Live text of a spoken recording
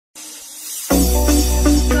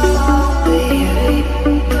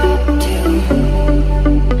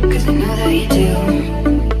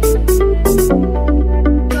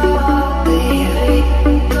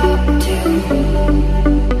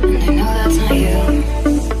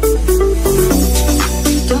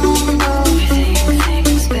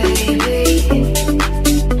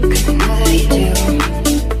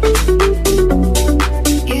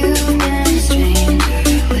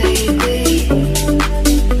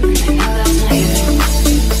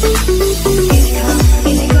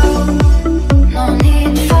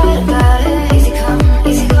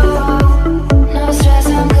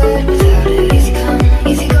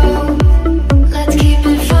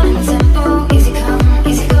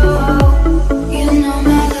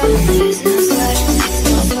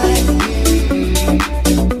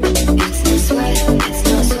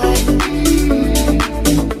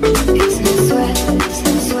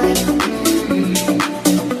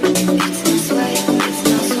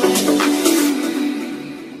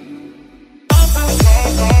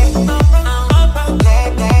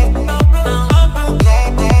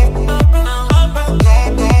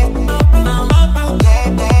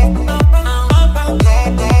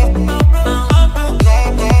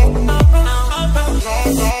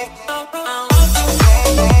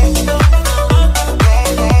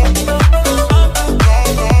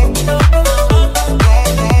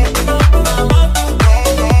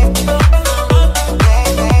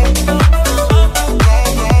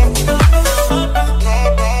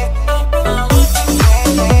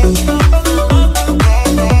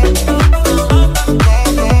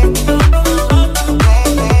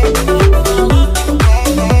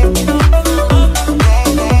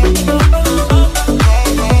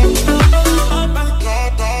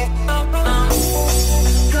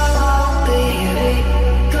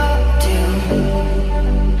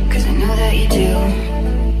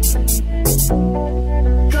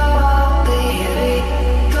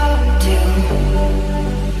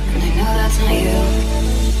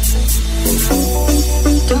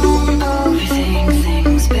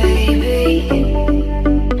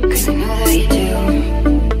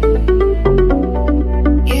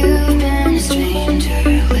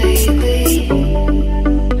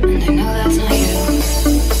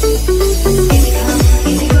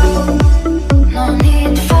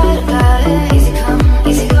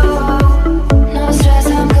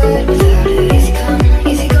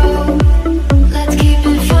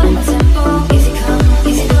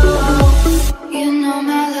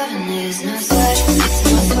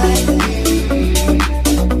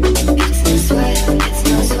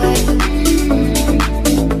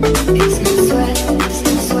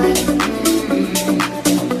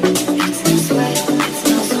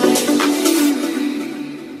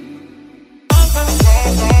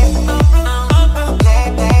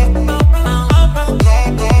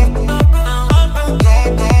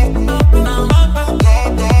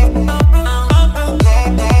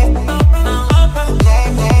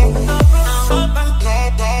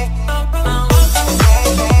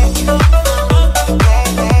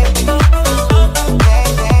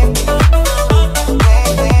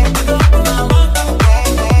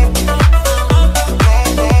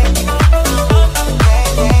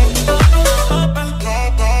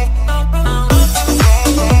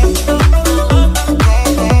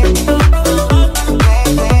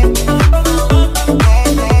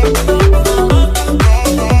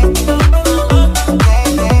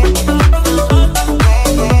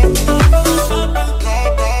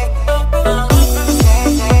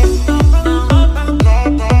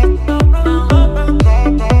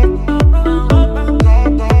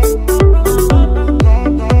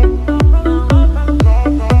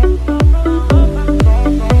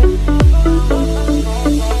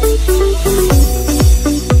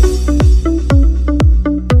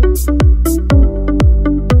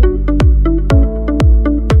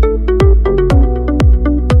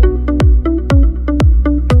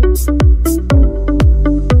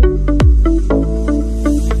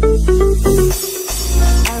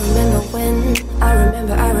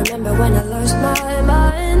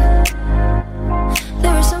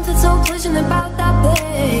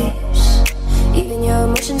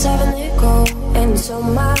so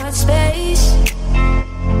much space.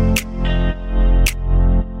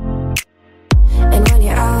 And when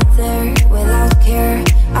you're out there without care,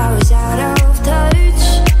 I was out of touch.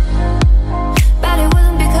 But it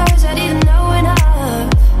wasn't because I didn't know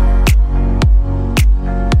enough.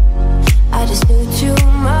 I just knew too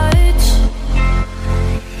much.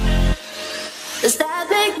 Does that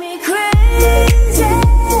make me crazy?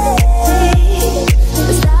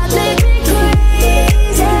 Does that make me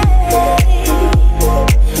crazy?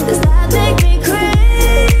 Does that make me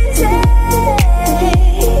crazy?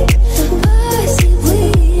 Possibly.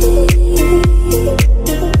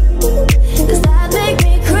 Does that make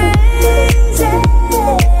me crazy?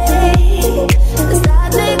 Does that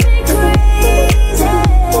make me crazy?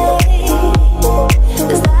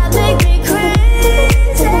 Does that make me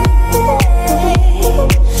crazy?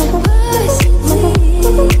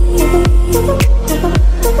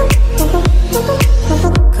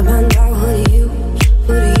 Come on now, who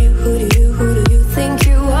do you think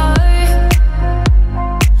you are?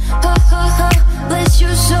 Ha ha ha, bless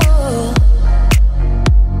your soul.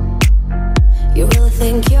 You really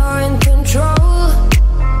think you're in control?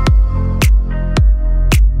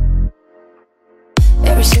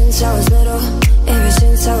 Ever since I was little,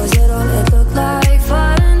 it looked like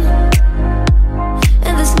fun.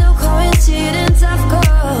 And there's no coincidence, I've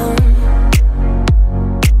come.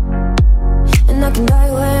 And I can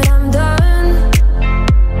die when I'm done.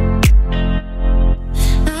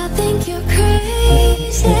 I think you're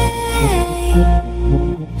crazy.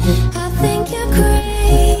 I think you're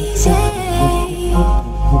crazy.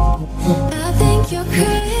 I think you're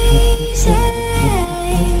crazy.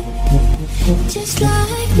 Just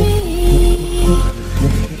like me.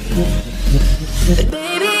 But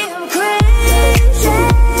baby, I'm crazy.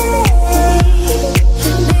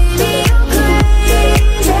 Baby, I'm crazy.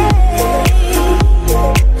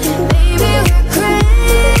 Baby, we're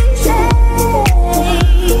crazy.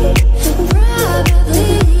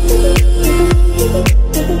 Probably.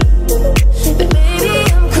 But baby,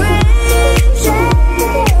 I'm crazy.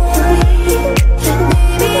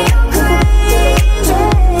 Baby, I'm crazy.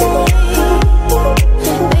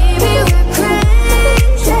 Baby, we're crazy.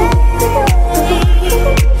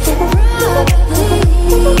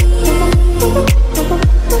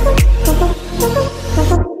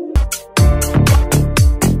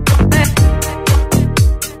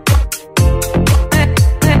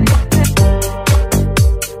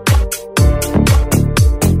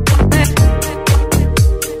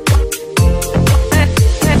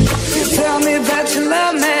 You tell me that you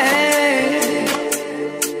love me.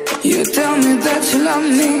 You tell me that you love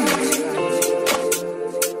me.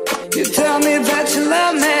 You tell me that you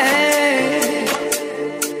love me.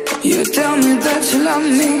 You tell me that you love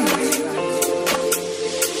me.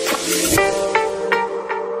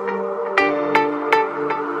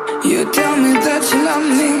 You tell me that you love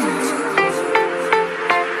me.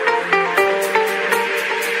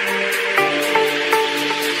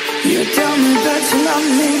 You tell me that you love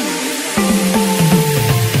me.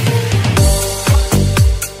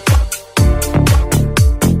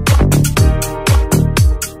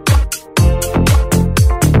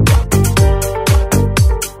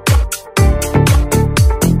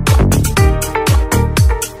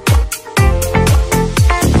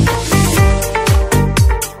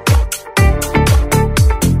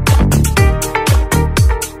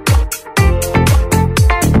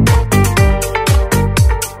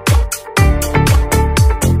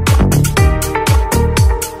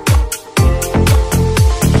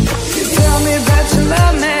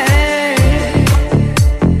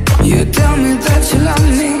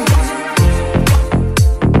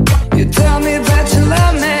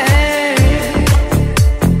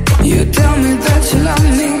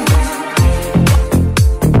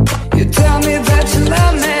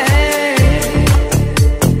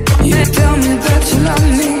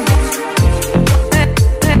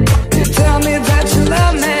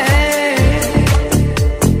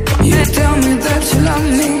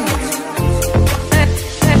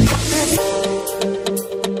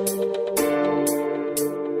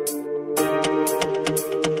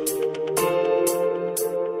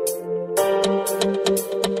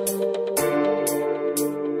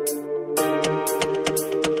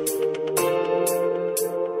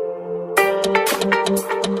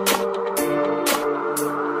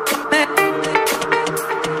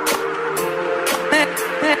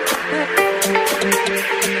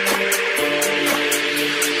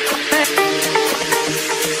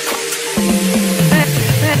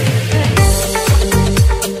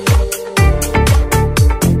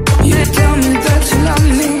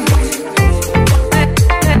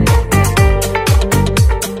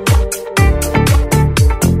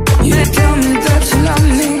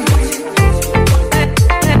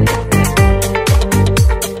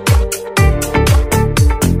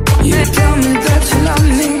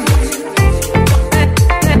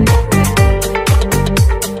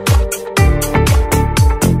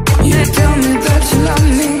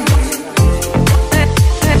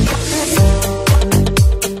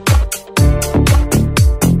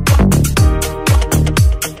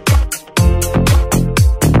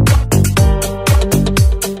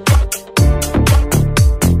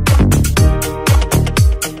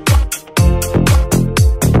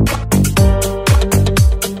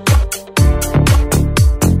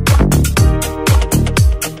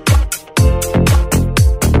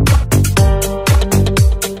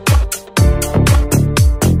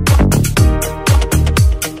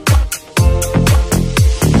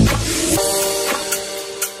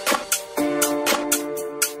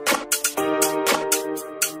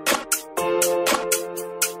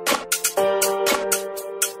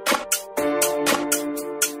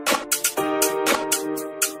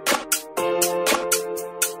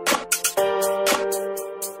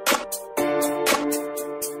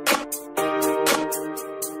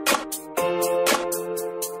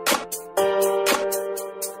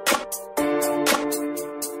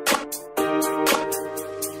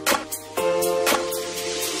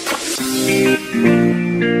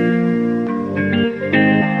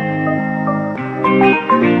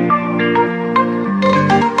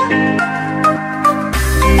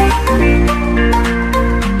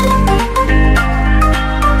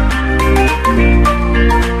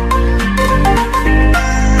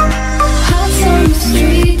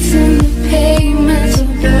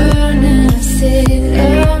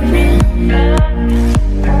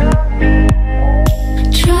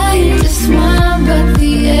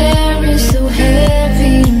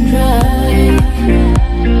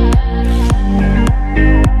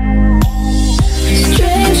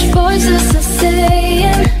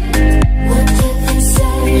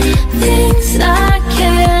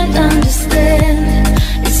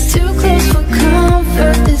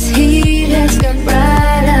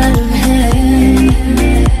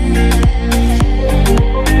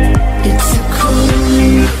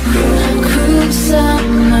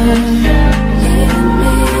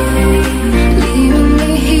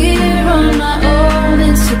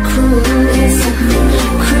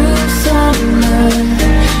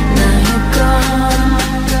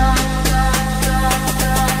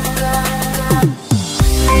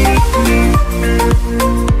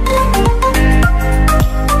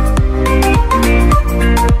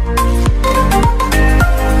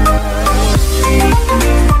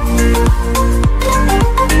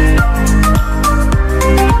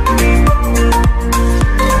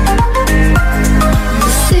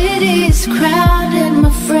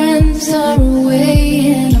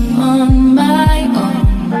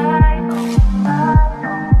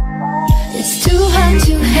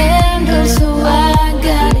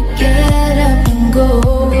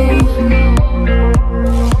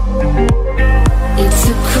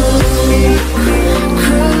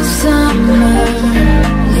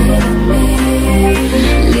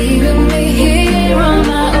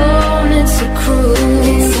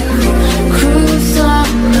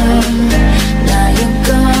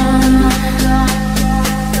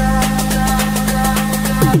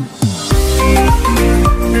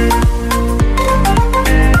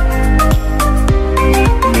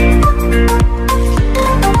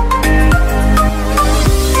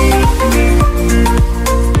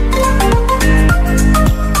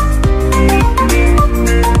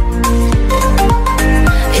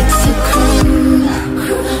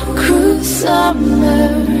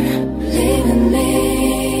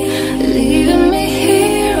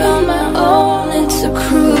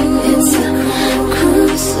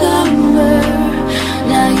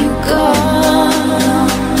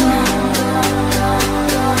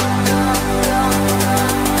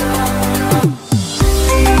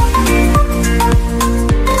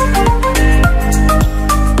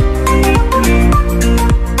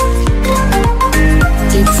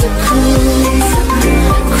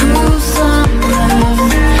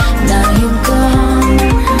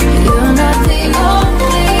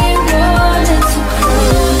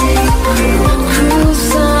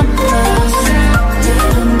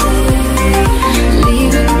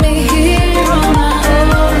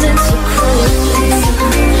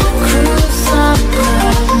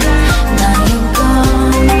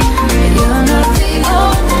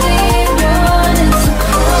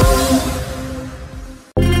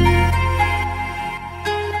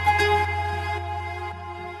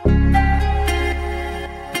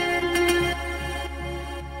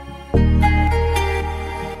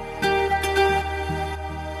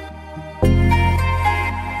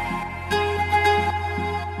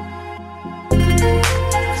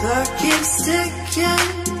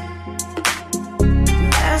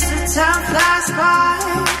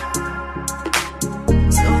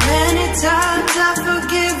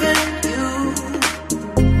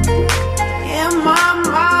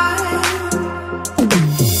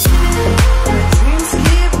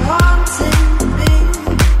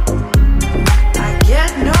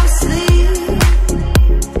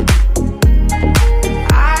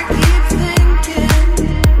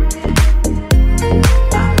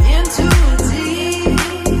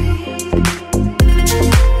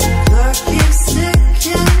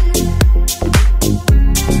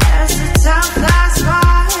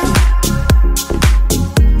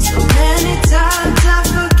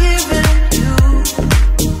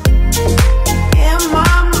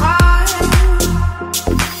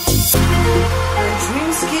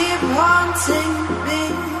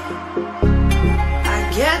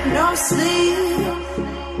 sleep.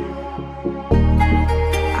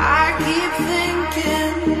 I keep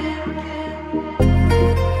thinking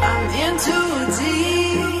I'm in too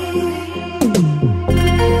deep.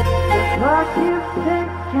 The clock keeps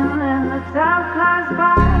ticking and the time flies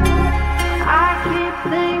by. I keep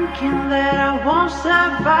thinking that I won't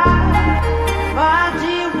survive.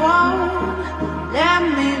 Body won't let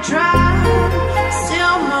me drive.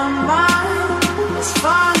 Still my mind is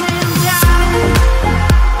falling down.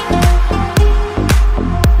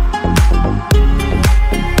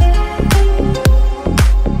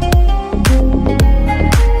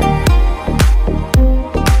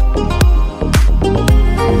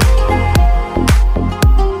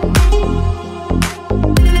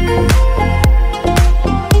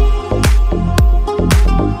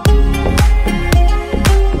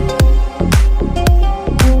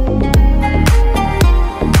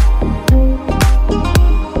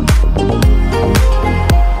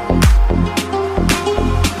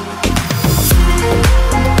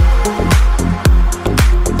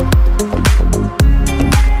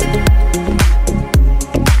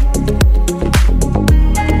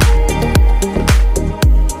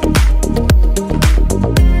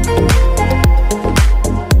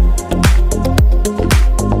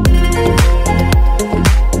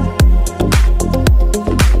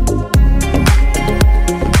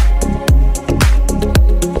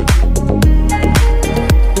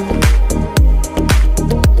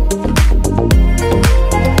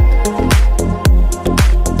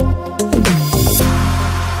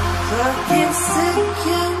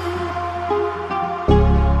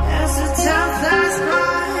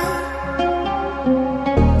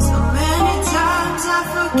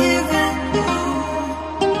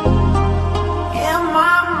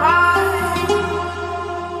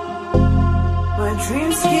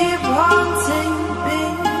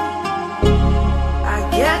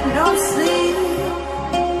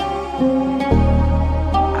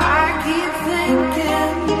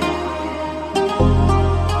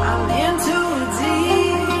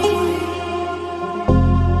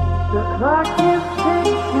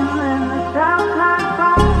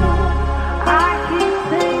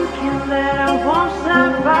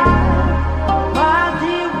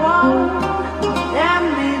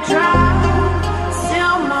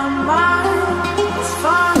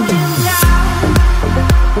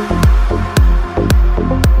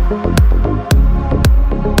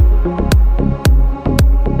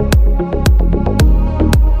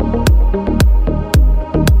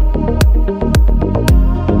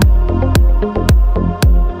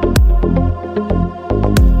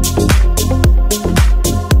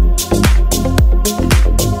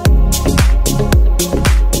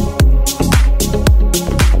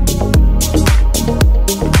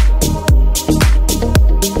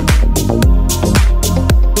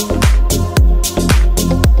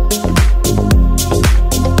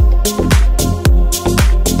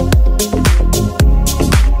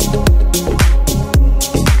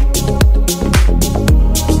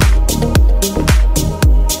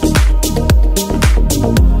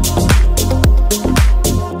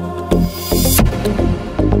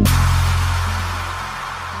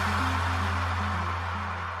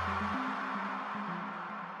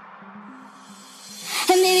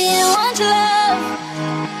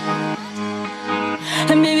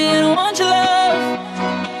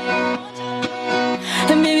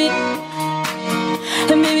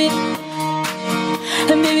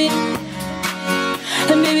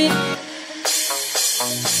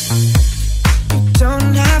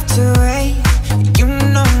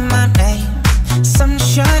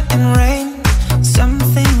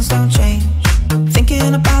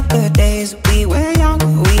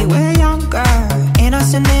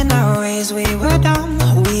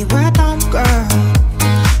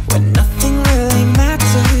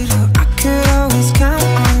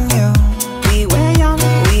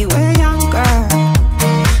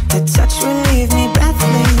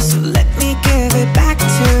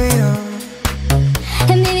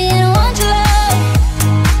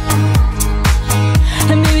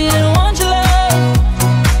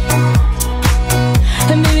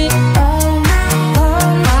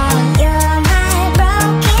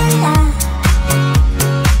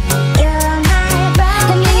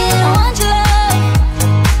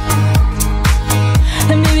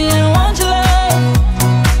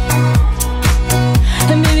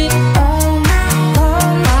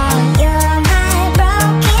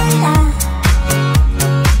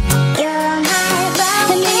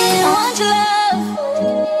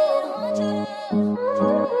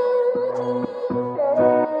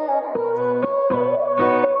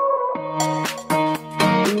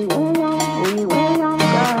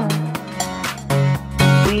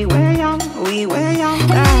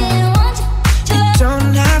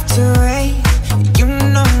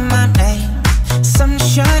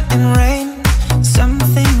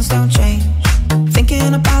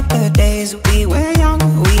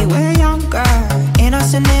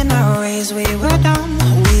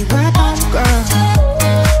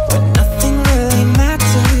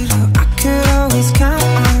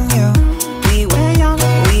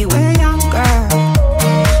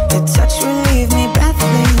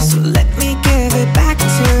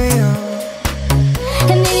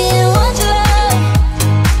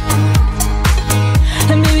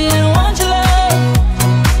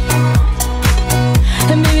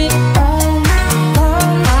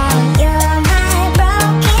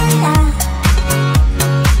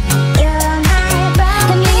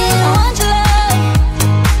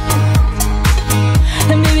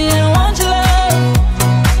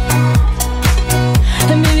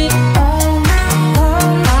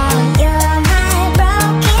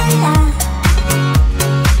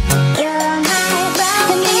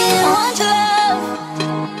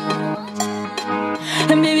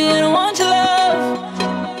 And baby, I don't want your love.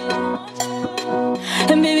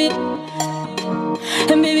 And baby,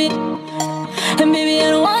 and baby, and baby, I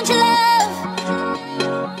don't want your love.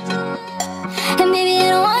 And baby, I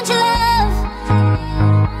don't want your love.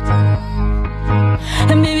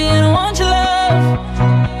 And baby, I don't want your love.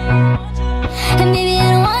 And baby,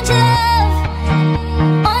 I don't want your love.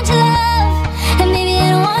 Want your love. And baby, I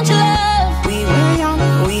don't want your love. We were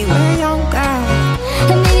young, girl.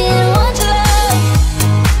 And baby, I don't want your love.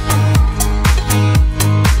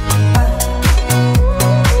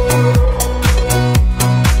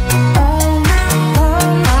 Oh my,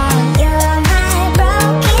 you're my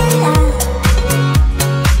broken love.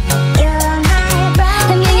 You're my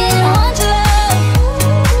broken. And baby, I don't want your love.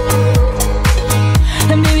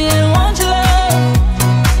 And baby, I don't want your love.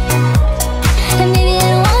 And baby, I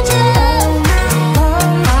don't want your love. Oh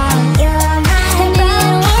my, you're my and baby, I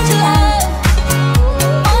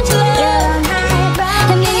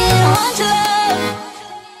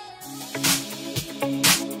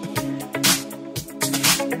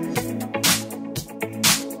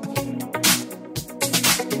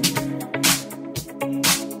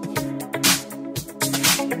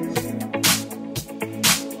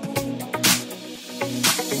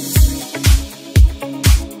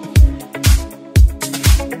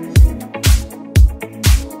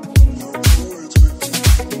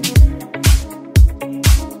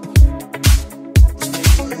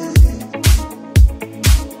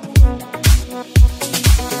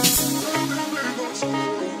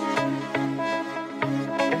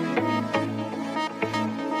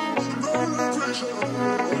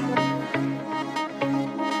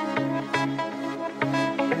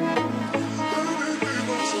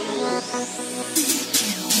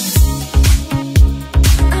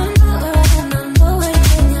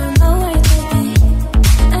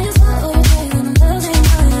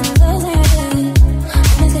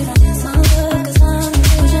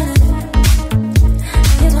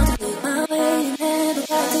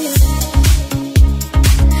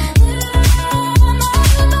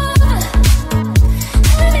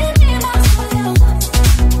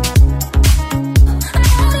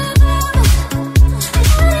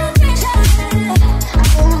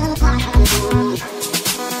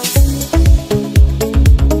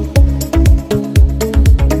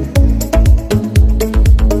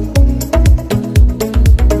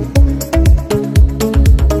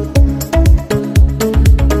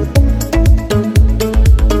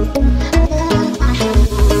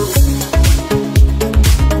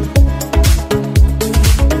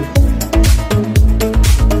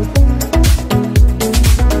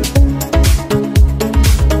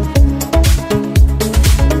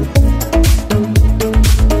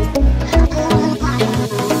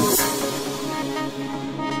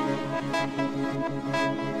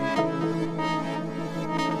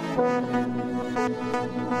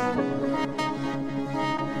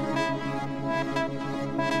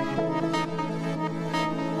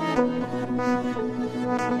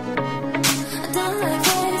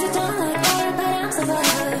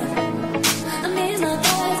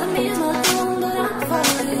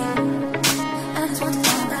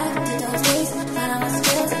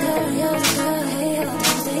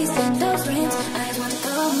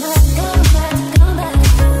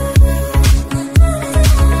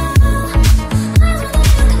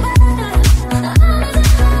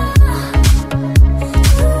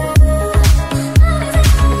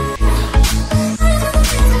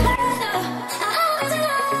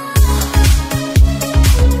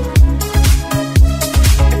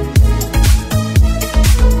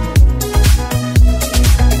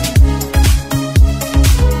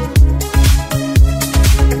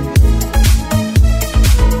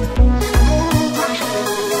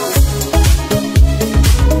your love. Want your love. You're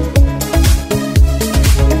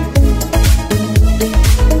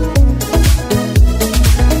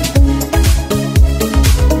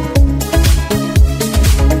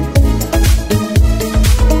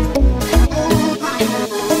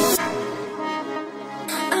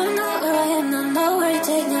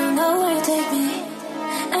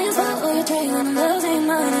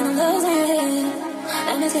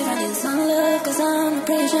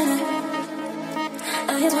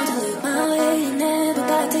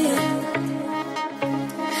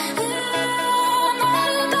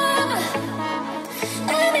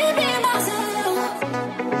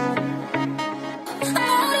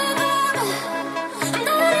my broken.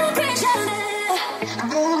 And baby, I don't want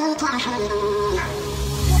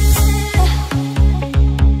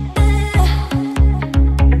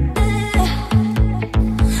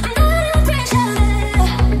your love.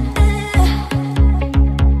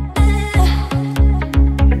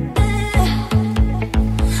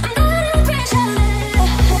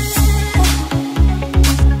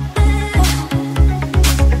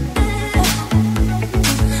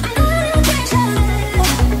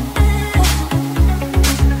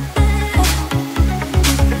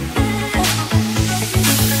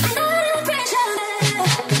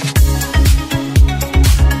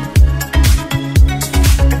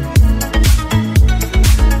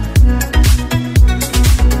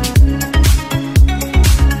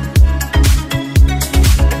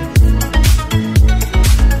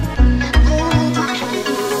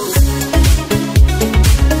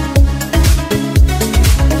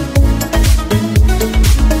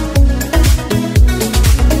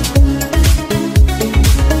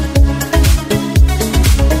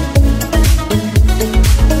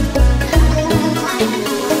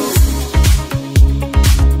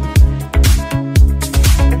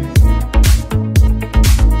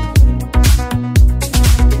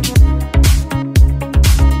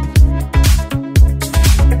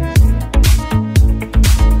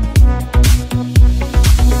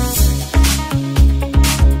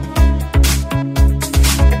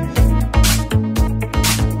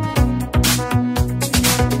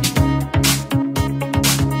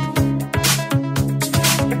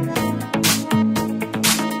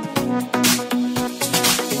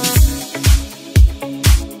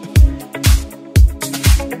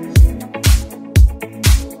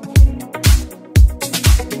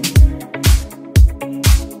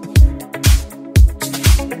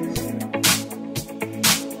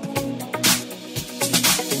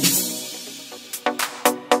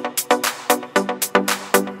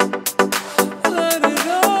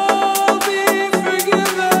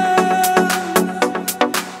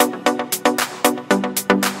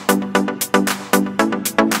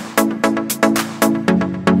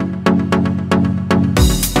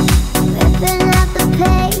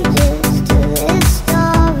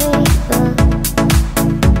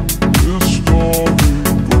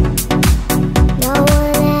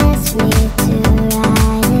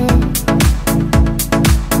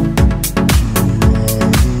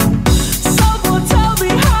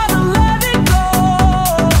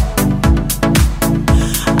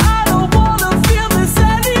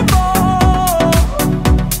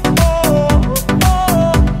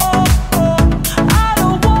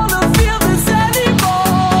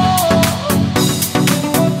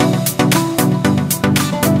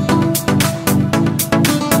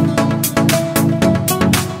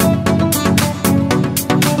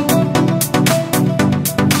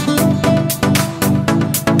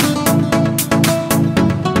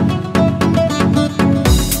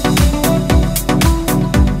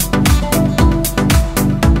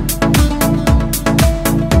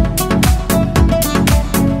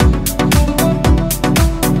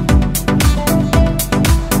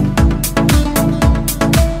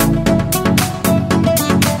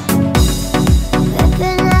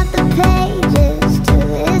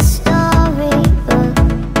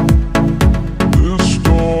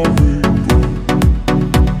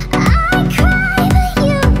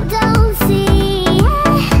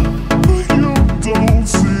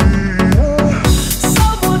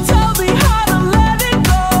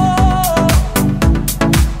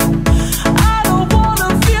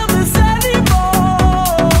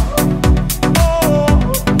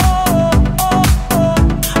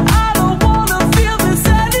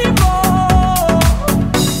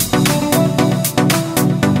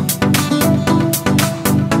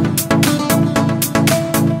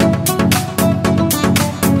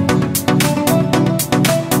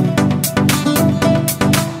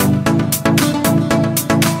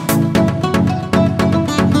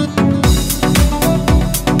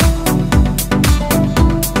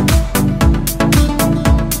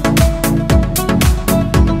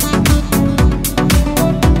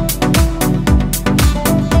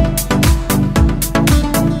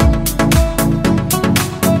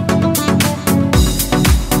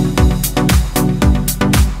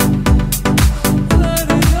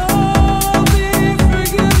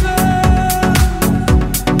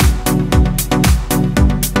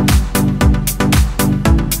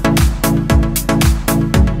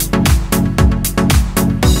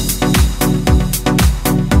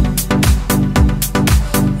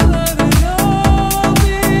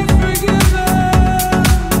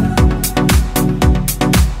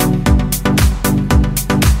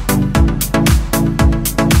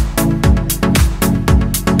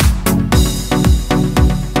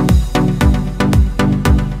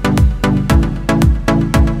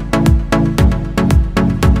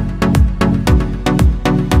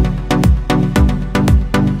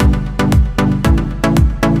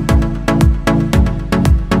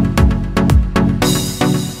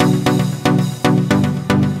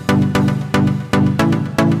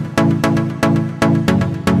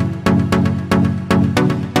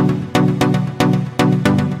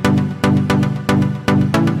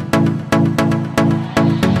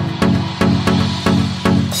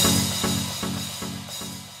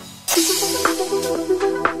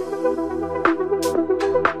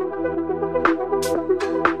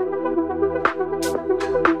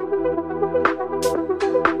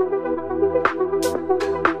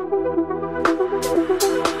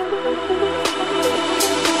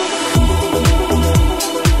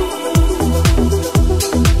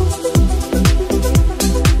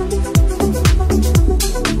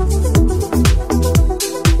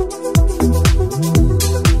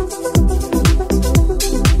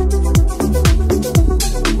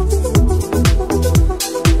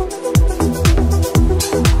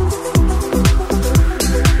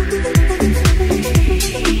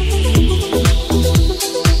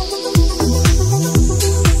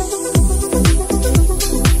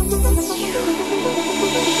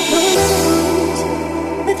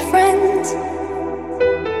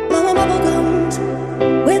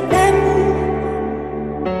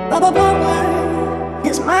 Bubble power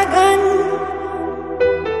is my gun,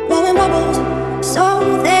 blowing bubbles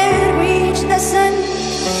so they reach the sun.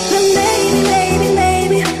 But maybe, maybe,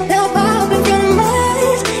 maybe they'll pop in front of my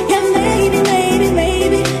eyes. Yeah, maybe, maybe,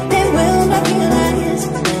 maybe they will not realize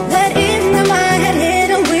that in my head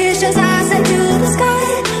hidden wishes I sent to the sky.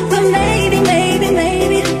 But maybe, maybe,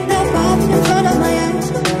 maybe they'll pop in front of my eyes.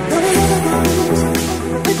 Blowing bubble guns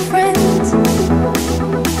with friends,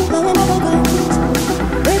 blowing bubble guns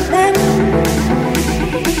with them.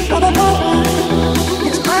 Bubble power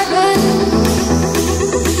is my gun,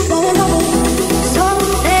 blowing bubbles so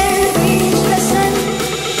they reach the sun.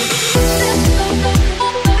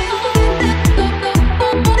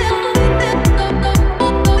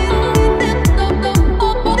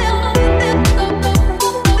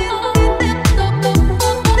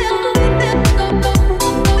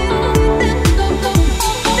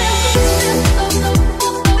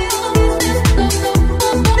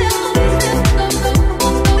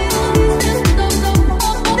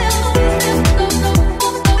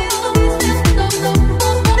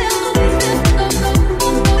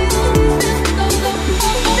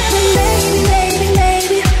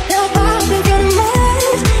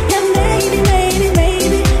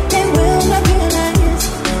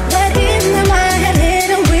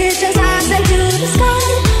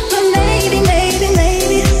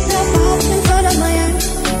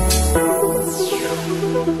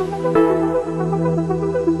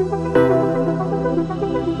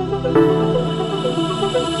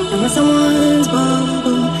 Am I someone's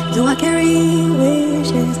bubble? Do I carry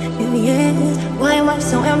wishes? If yes, why am I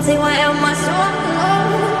so empty? Why am I so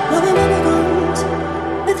alone? Blowing bubble gums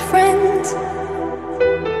with friends,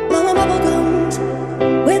 blowing bubble gums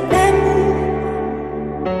with them.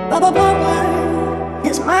 Bubble power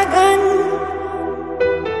is my gun,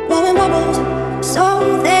 blowing bubbles so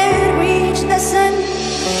they reach the sun.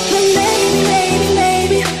 But maybe, maybe,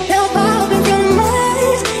 maybe they'll pop in front of my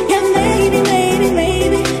eyes. Yeah, maybe, maybe,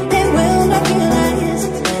 maybe they will not realize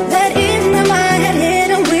that in my head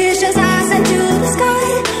hidden wishes I sent to the sky.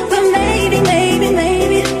 But maybe, maybe,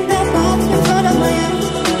 maybe they'll pop in front of my eyes.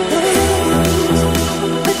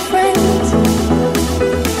 With friends,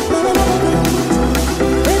 blowing bubble guns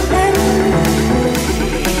with them.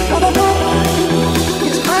 Bubble power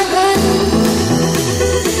is my gun,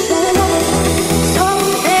 blowing bubbles so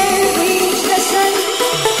they reach the sun.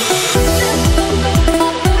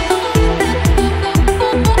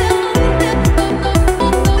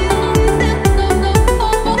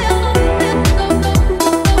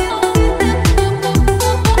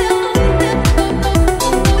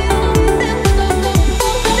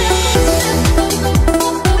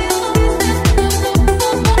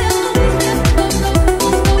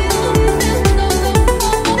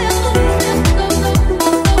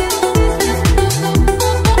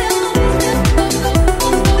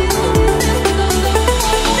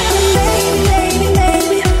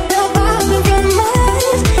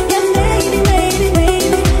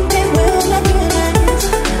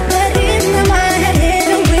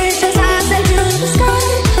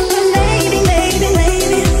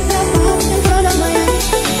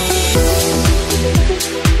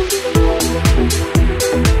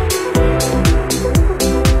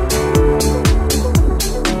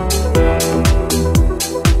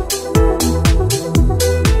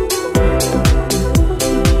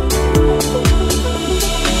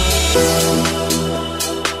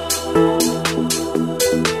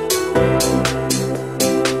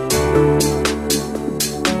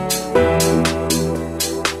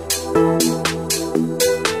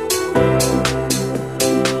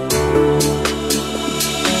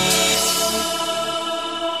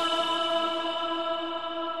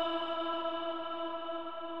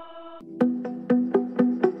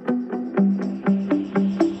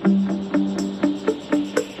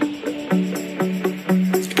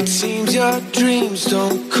 It seems your dreams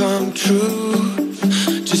don't come true.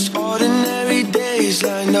 Just ordinary days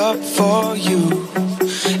line up for you.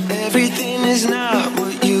 Everything is not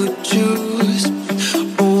what you choose,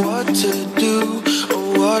 or what to do,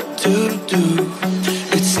 or what to do.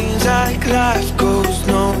 It seems like life goes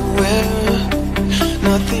nowhere.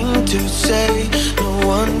 Nothing to say, no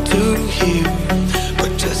one to hear.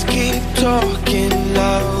 But just keep talking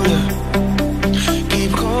louder,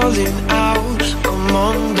 keep calling out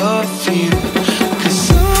among the fear. 'Cause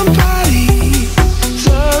somebody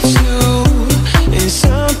loves you, and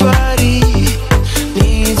somebody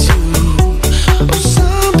needs you. Oh,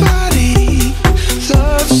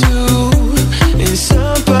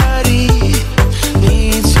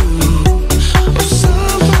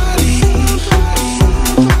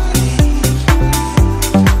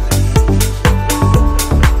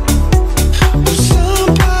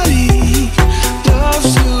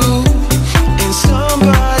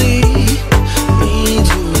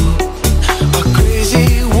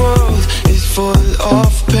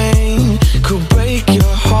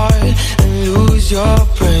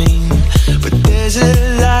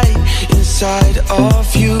 inside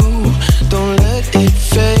of you. Don't let it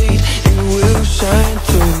fade, it will shine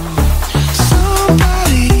through.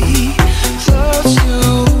 Somebody loves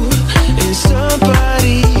you, and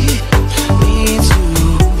somebody needs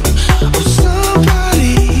you. Oh,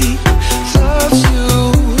 somebody loves you,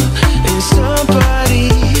 and somebody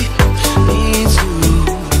needs you.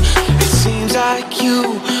 It seems like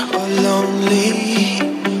you are lonely,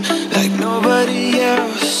 like nobody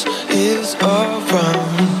else is around.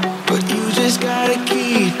 But you just gotta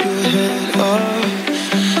keep your head up,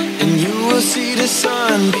 and you will see the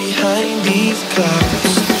sun behind these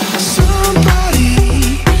clouds.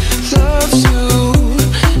 Somebody loves you,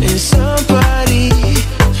 and somebody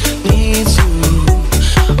needs you.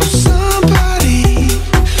 Oh, somebody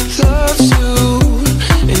loves you,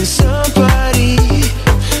 and somebody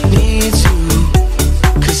needs you.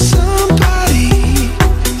 'Cause somebody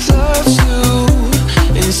loves you,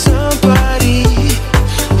 and somebody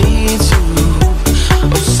needs you.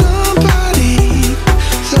 Oh, somebody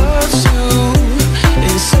loves you,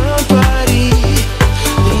 and somebody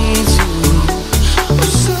needs you. Oh,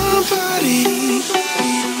 somebody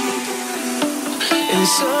and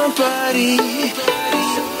somebody.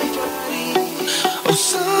 Oh,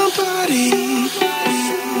 somebody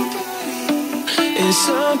and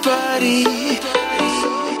somebody.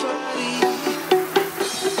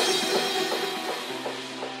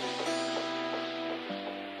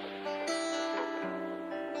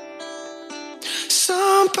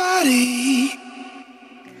 Somebody.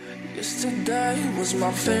 Yesterday was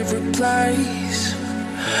my favorite place,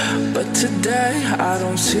 but today I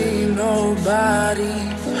don't see nobody.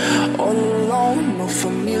 All alone, no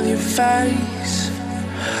familiar face.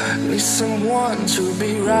 Need someone to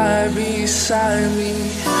be right beside me.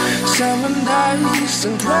 7 days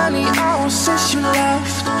and 20 hours since you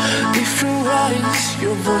left. Different ways,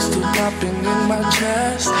 your voice still popping in my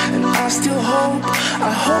chest. And I still hope,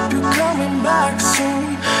 I hope you're coming back soon.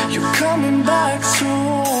 You're coming back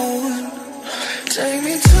soon. Take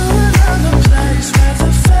me to another place where the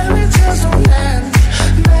fairy tales don't end.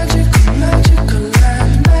 Magical, magical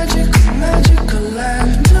land, magical, magical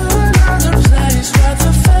land. To another place where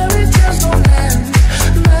the fairy tales don't end.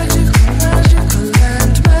 Magical, magical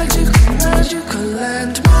land, magical, magical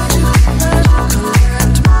land, magical, magical land.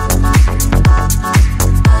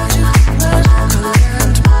 Magical, magical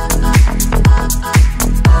land.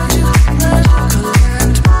 Magical, magical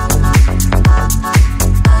land.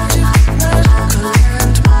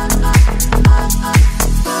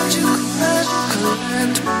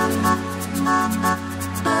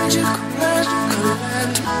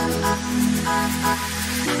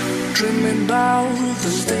 Dreaming about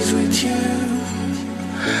those days with you.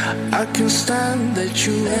 I can't stand that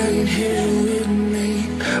you ain't here with me.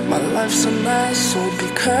 My life's a mess all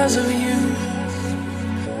because of you.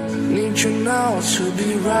 Need you now to be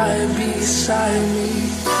right beside me.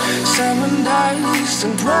 7 days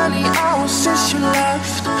and 20 hours since you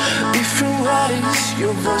left. Different ways,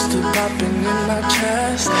 your voice still popping in my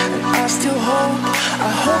chest. And I still hope, I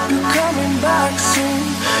hope you're coming back soon.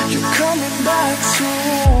 You're coming back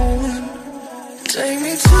soon. Take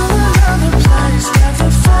me to another place where the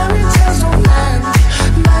fairy tales don't end.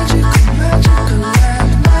 Magical, magical land,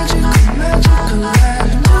 magical, magical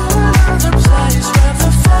land. To another place where the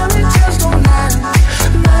fairy tales don't end.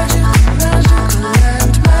 Magical, magical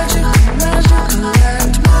land, magical, magical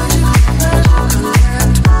land, magical, magical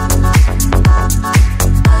land.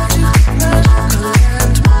 Magical, magical land.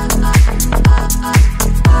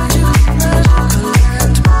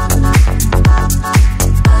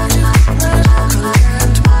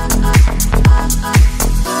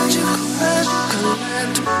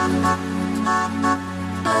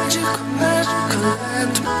 Magical, magical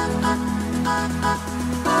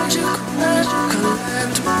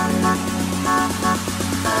land.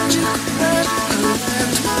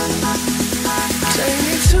 Take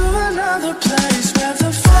me to another place where the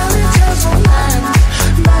fairy tales don't end.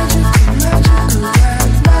 Magical, magical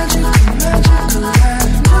land, magical, magical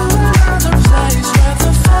land. To another place where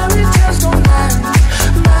the fairy tales don't end.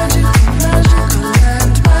 Magical, magical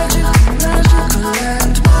land, magical, magical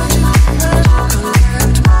land, magical, magical land.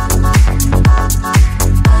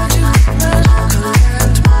 Magical, magical land. Magical, magical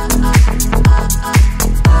land.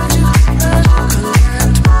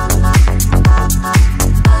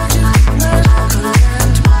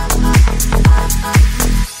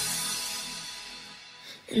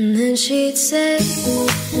 And then she'd say,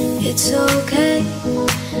 it's okay,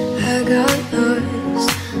 I got yours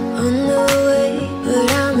on the way. But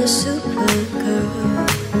I'm a super girl.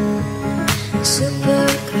 Super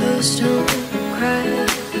girls don't cry.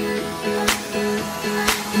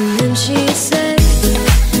 And then she'd say,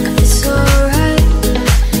 it's alright.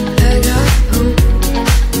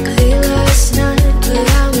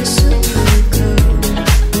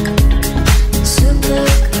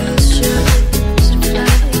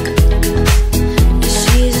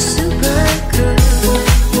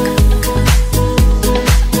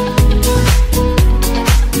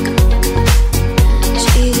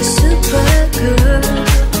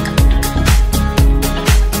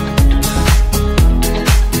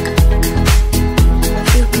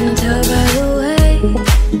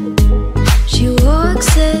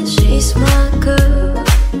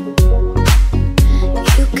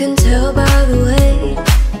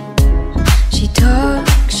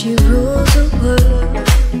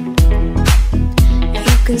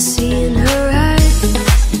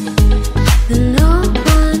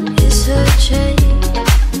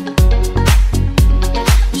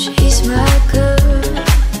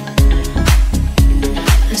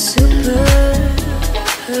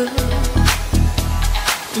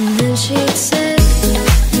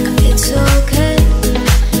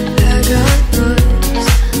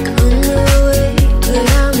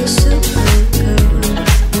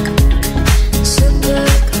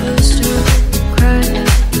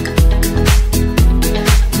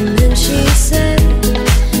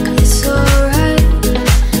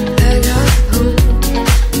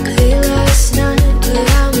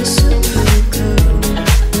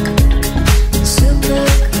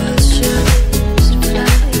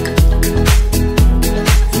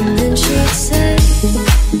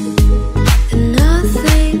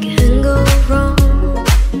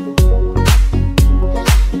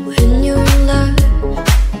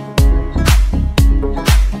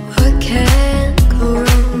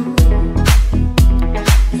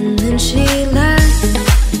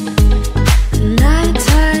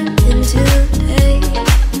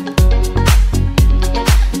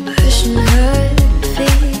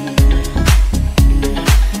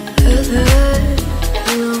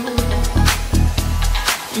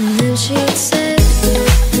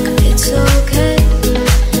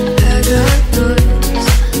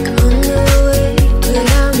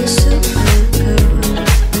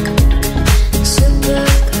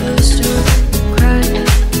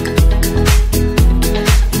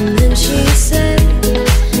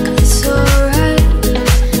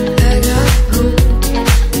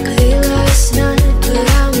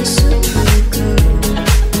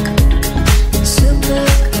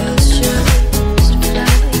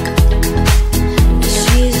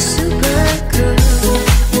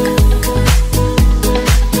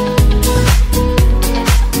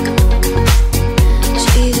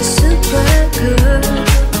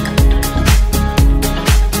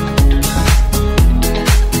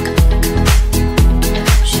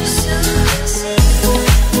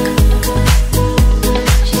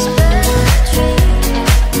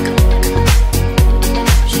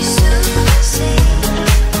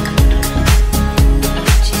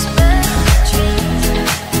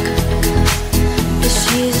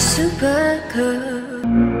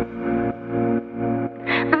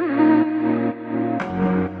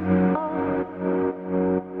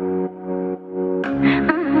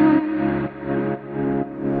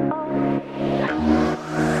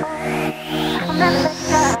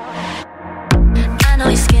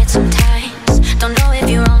 sometimes. Don't know if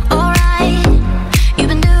you're wrong or right. You've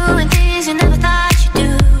been doing things you never thought you'd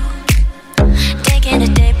do. Taking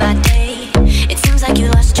it day by day. It seems like you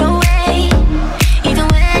lost your way. Even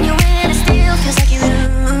when you win, it still feels like you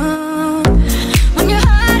lose. When your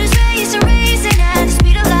heart is racing, racing at the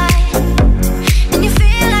speed of light, and you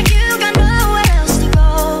feel like you got nowhere else to go.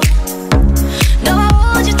 No, I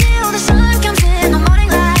hold you till the sun comes in the morning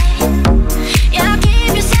light. Yeah, I'll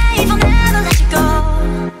keep you safe, I'll never let you go.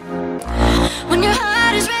 When your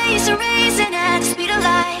heart is racing, racing at the speed of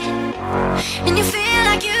light, and you feel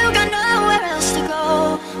like you got nowhere else to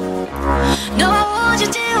go. No, I hold you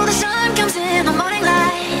till the sun comes in the morning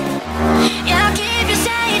light. Yeah, I'll keep you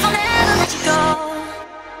safe, I'll never let you go.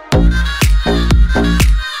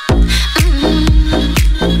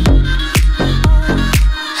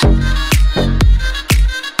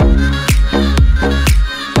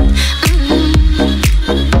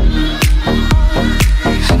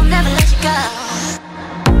 I'll never let you go.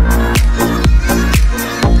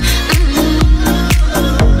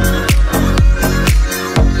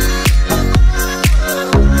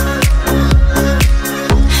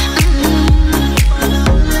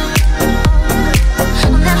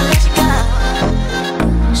 I'll never let you go.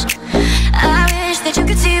 I wish that you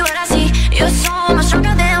could see what I see. You're so much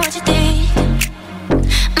stronger than what you think.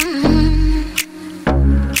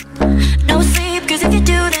 No sleep, cause if you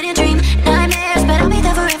do, then you dream nightmares, but I'll be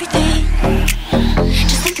there for everything.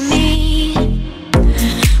 Just think of me.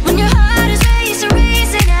 When your heart is racing,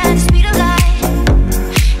 racing at the speed of light,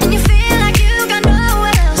 and you feel like you got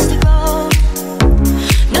nowhere else to go.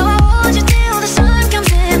 No, I hold you till the sun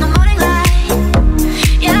comes in the morning light.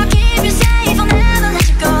 Yeah, I'll keep you safe, I'll never let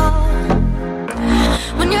you go.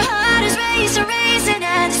 When your heart is racing, racing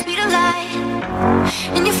at the speed of light,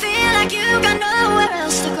 and you feel like you got nowhere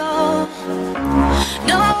else to go.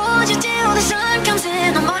 No, I hold you till the sun comes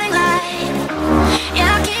in the morning light.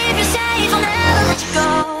 Yeah, I'll keep you safe, I'll never let you go.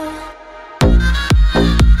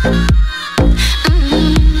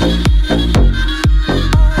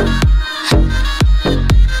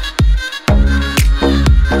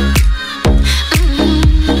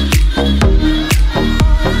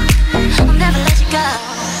 I'll never let you go.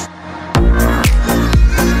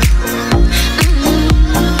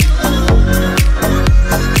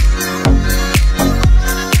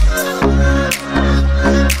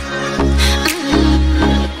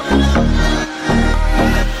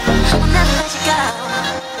 I'll never let you go.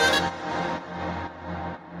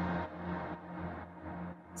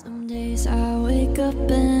 Some days I wake up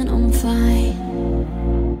and I'm fine.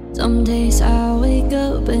 Some days I wake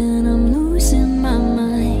up and I'm losing my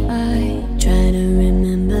mind. I try to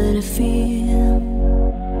remember the feel,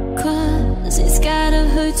 cause it's gotta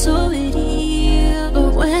hurt so it heals.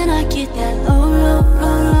 But when I get that low, low,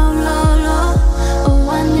 low, low, low, low, oh,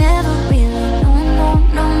 I never really know, no,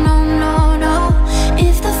 no, no, no, no,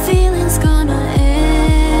 if the feeling's gonna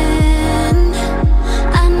end.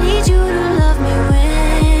 I need you to love me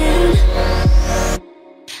when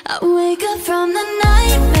I wake up from the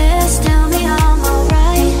nightmares. Tell me how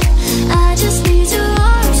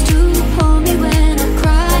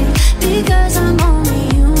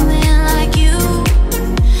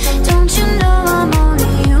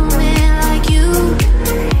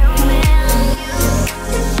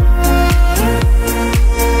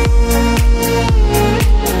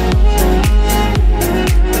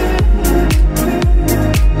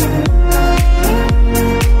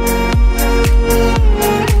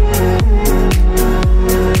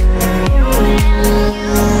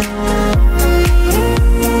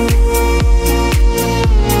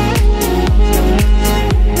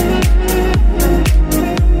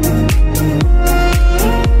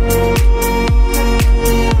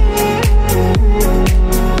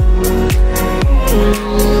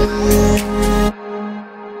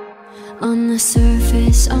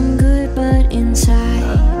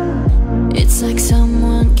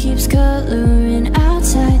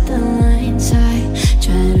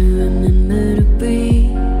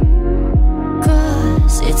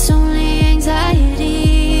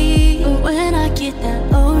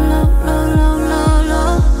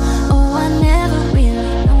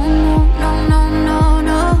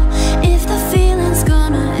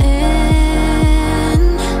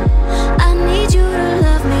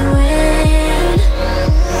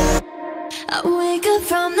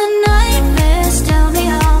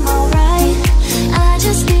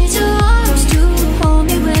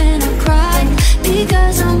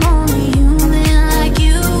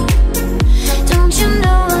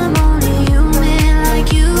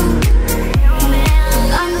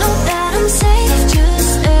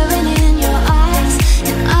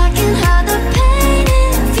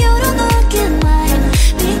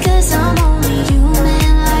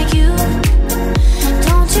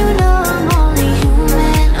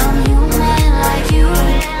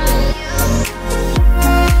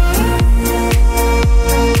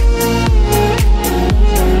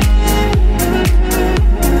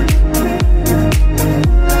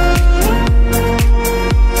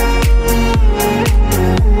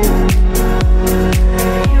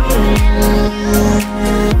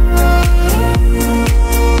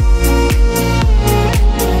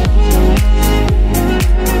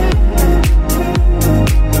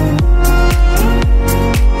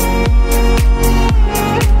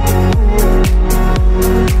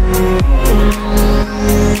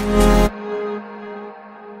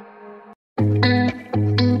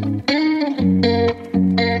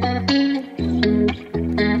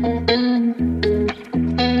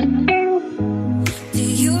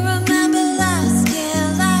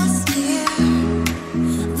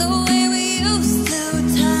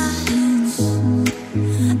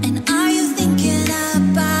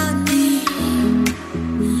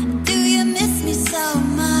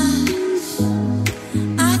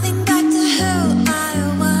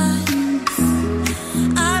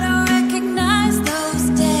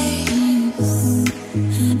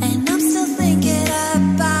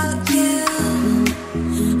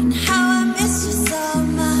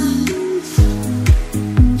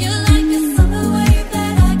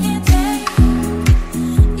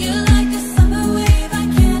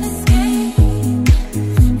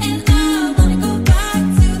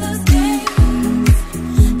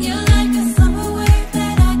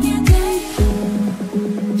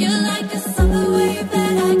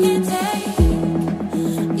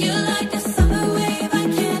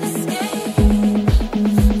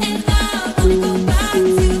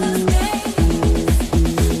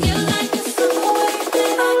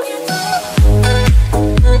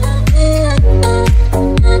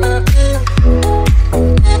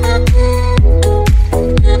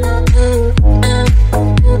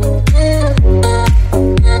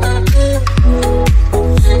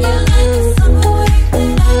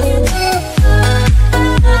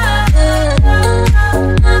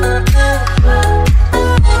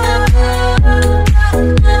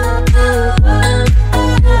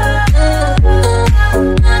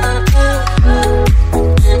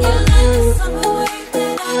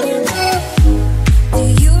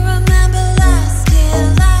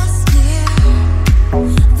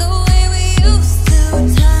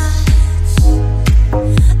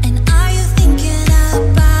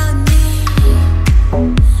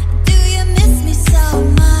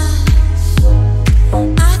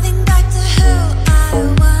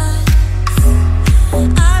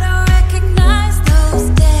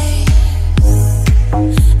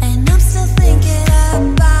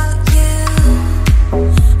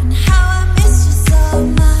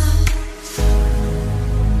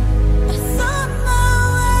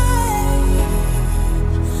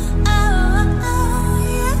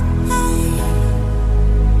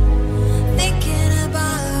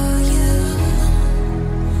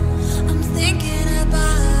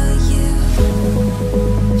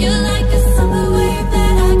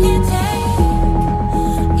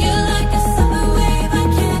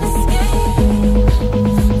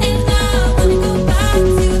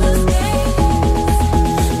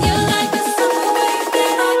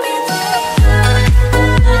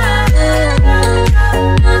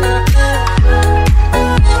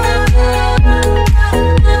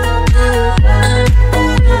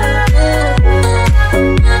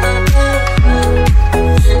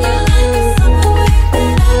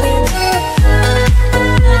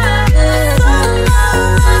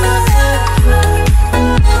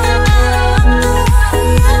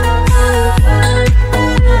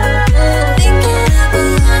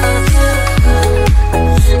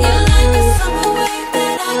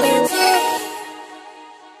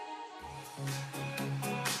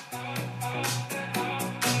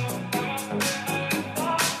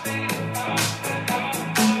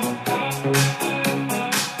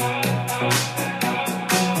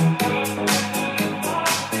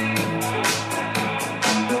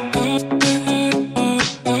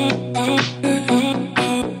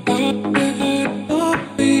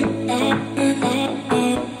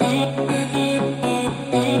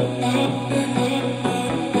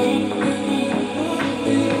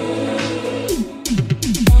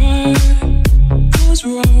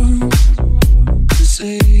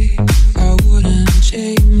say I wouldn't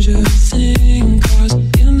change a thing, 'cause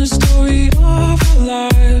in the story of our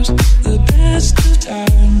lives, the best of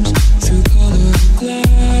times through colored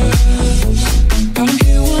glass. I'm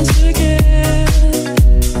here once again,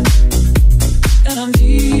 and I'm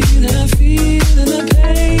feeling the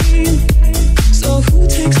pain. So who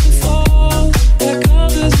takes the fall that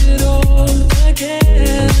covers it all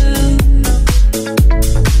again?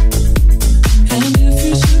 And if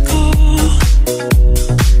you should call,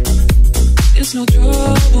 it's no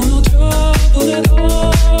trouble at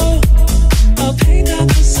all. I'll paint out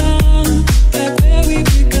the sun back where we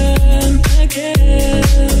began again.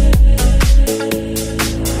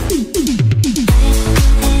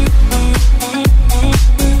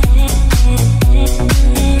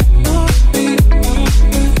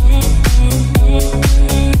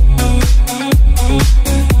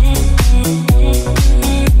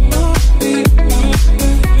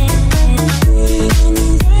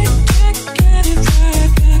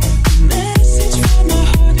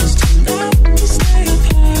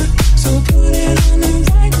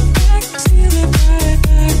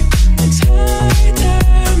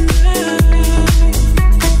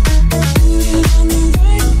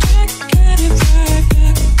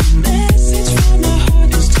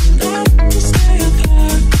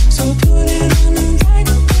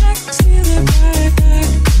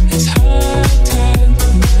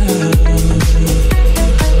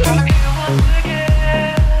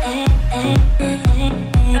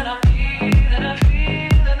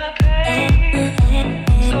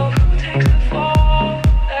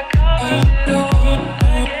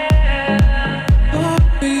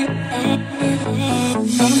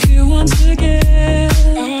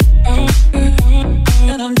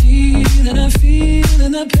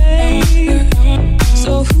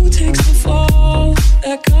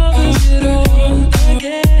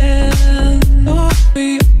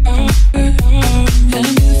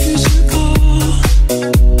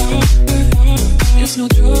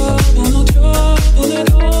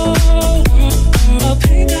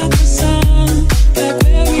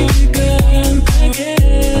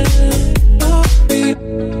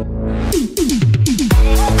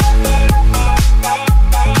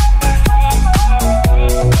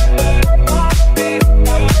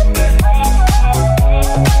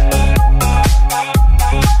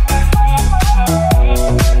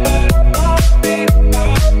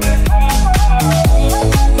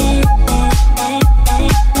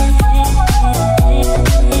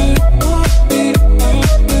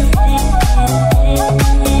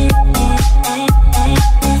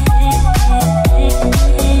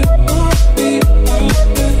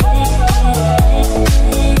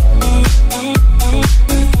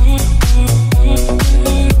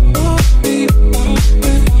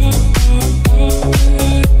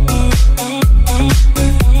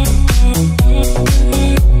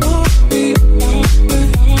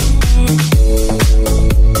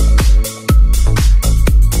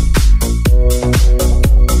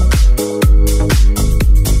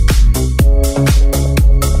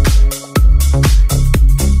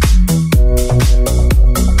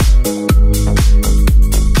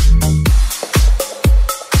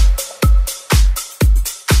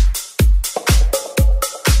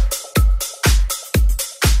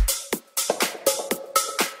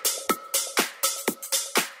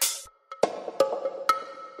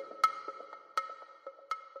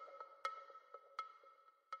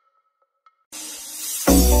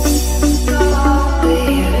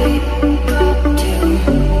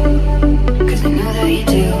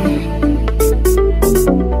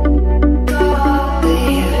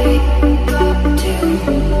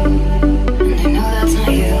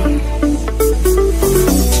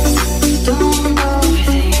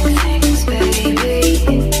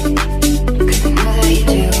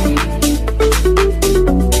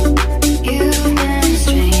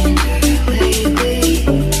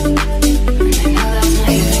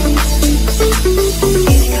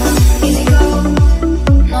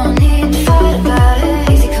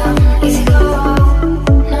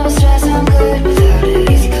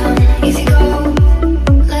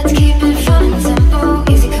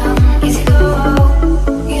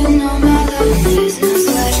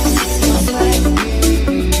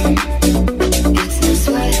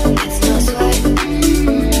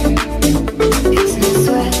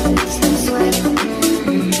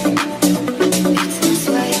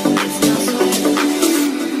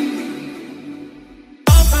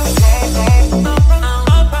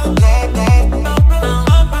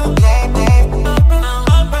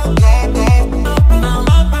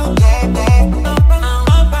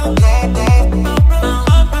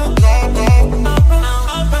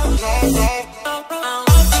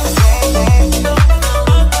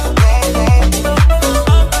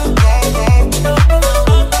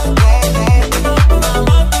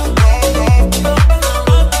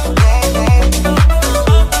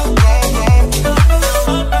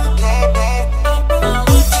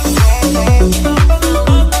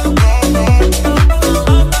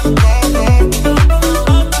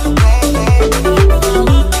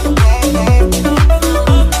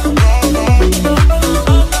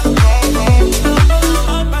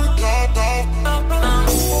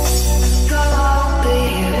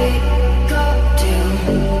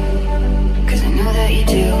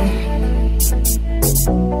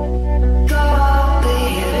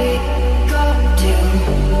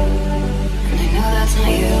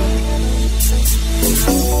 not you.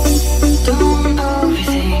 Don't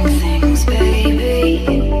overthink things, baby,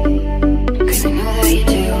 'cause I know that you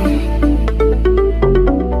do.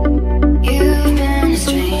 You've been a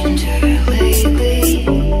stranger lately,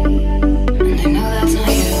 and I know that's not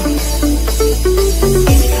you.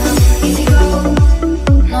 Easy come, easy go,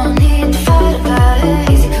 no need to fight about it.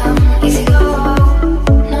 Easy come, easy go,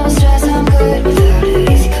 no stress, I'm good without it.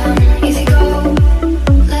 Easy come, easy go,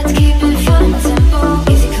 let's keep it fun and simple.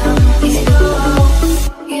 Easy come, easy go,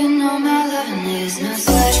 you know my loving is no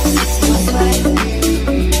sweat, it's no sweat.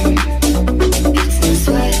 It's no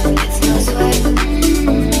sweat, it's no sweat.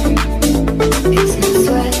 It's no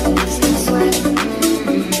sweat, it's no sweat.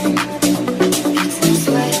 It's no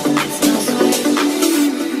sweat, it's no sweat.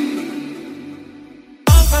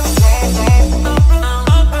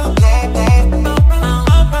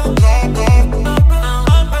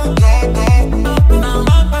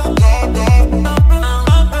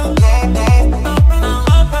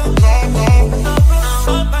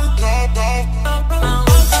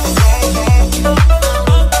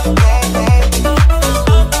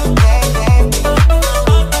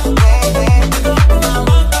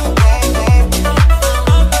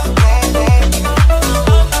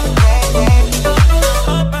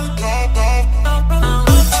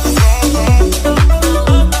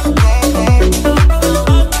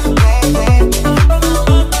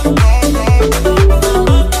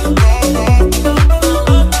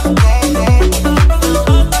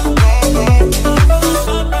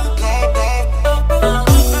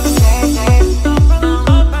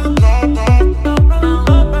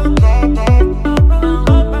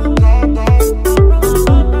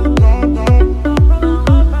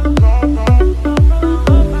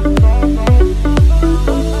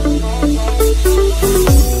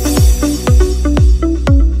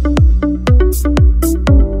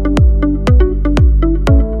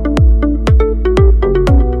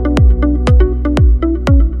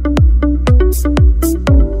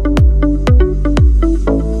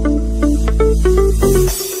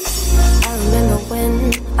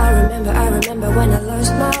 I remember when I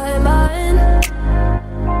lost my mind.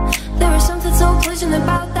 There was something so pleasant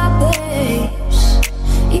about that place.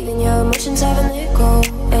 Even your emotions have an echo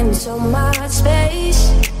and so much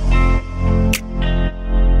space.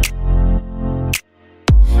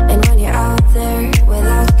 And when you're out there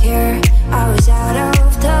without care, I was out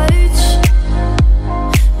of touch.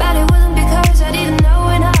 But it wasn't because I didn't know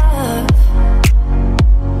enough.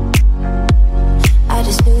 I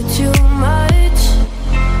just knew too much.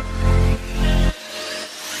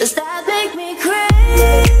 Does that make me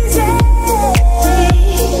crazy?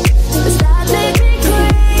 Does that make me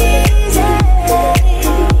crazy?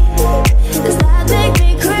 Does that make me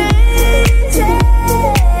crazy?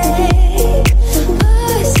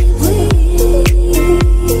 Possibly.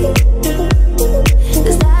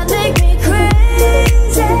 Does that make me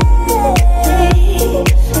crazy?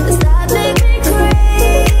 Does that make me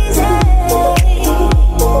crazy?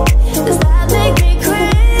 Does that make me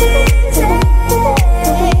crazy?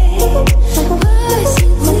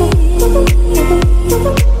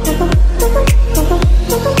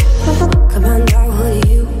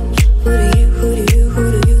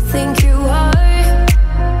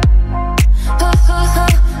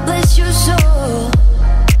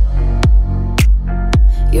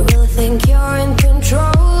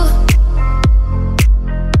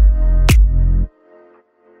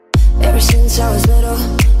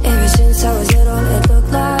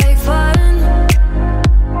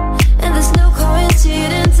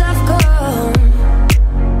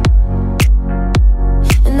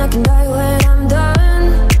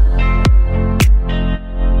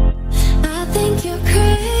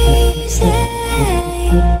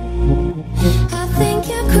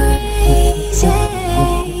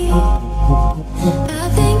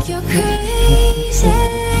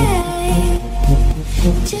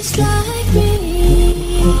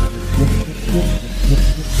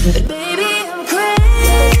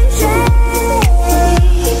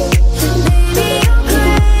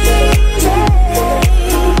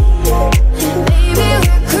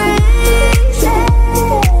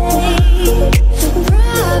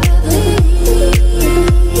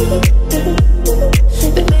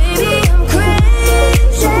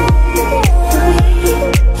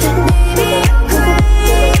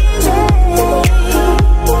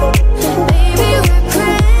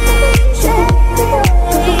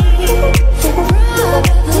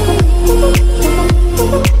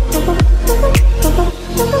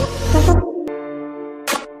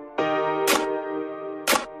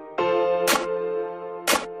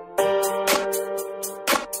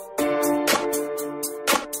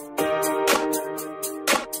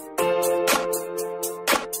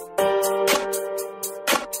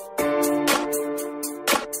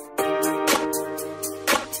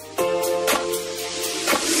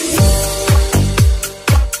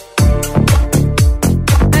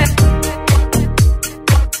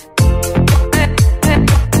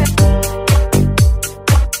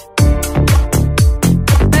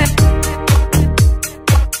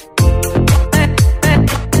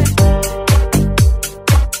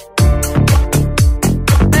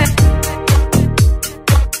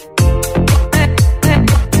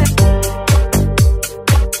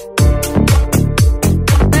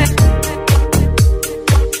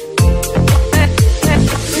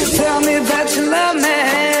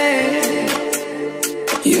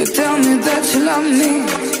 You tell me that you love me.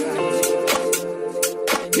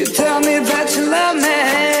 You tell me that you love me.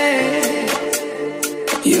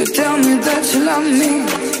 You tell me that you love me.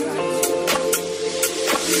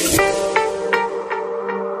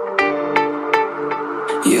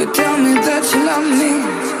 You tell me that you love me.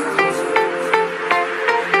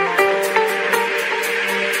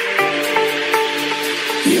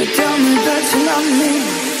 You tell me that you love me.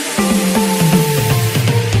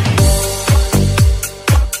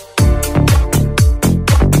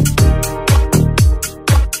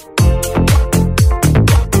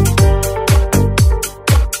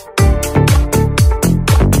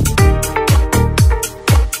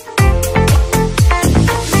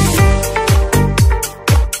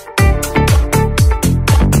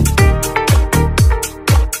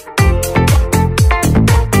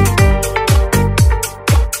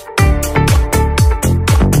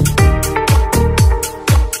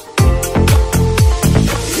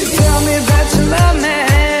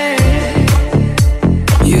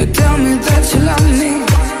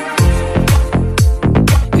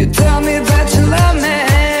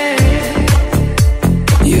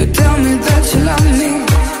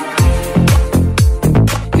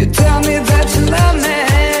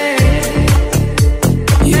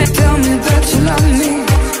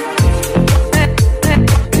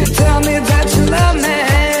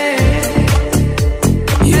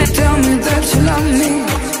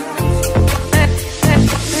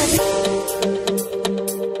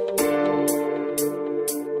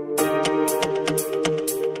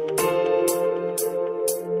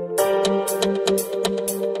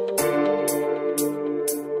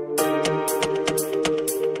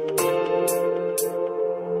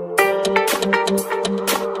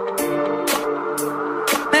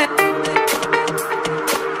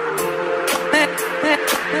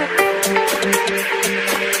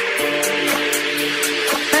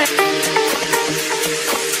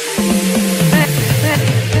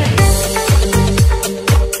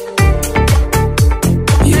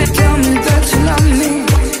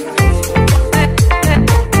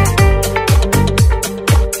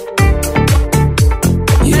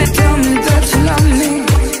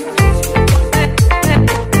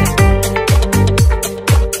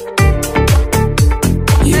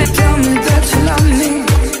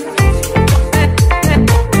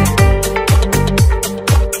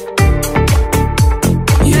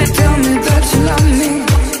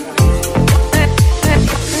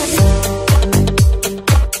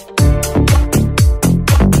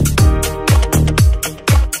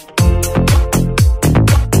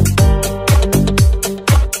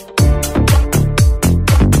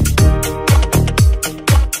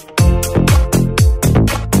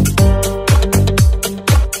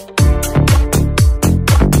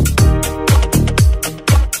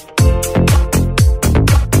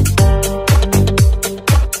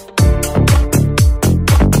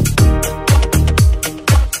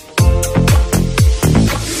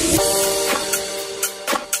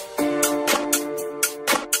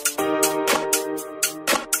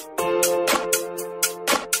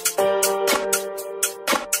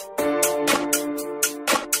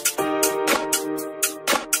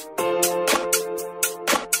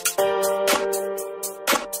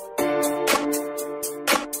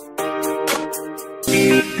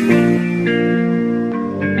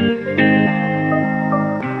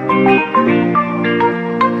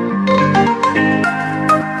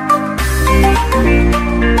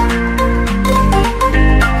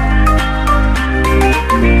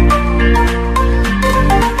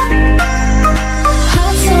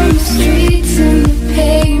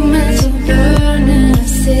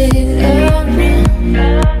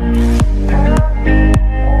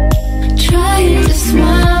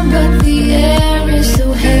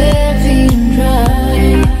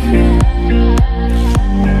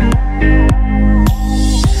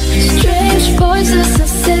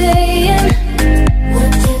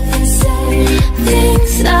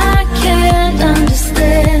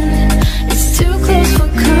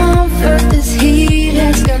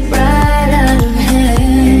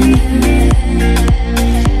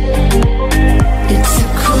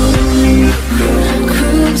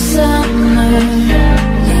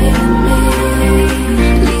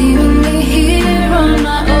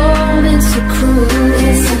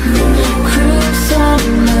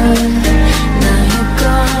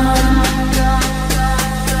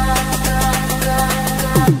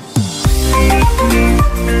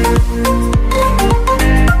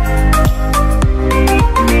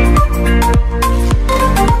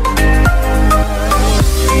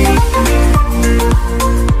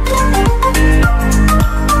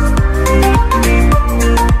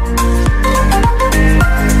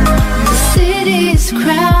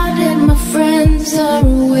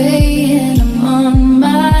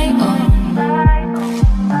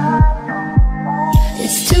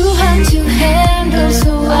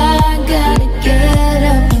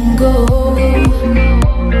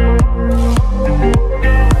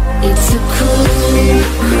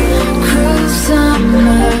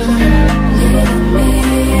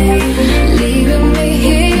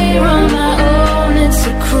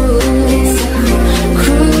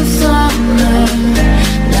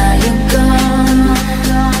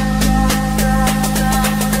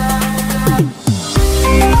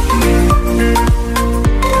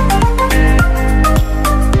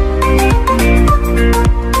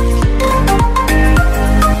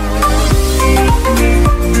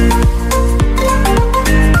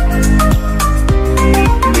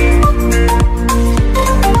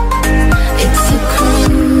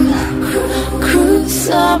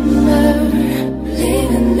 summer,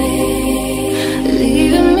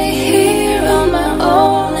 leaving me here on my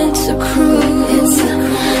own. It's a cruise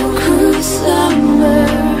summer.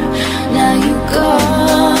 Now you gone.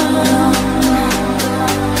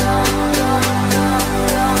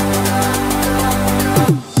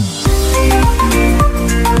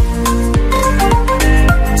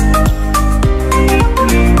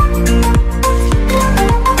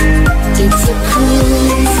 It's a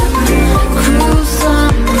cruise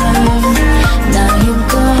summer. Now you're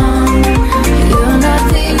gone. You're not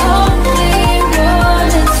the only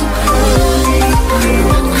one. It's a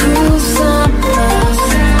cruise summer.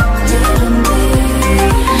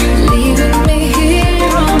 Leaving me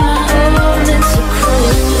here on my own. It's a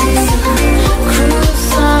cruise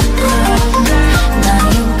summer. Now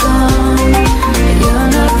you're gone. You're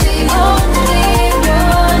not the only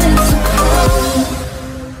one. It's a cruise.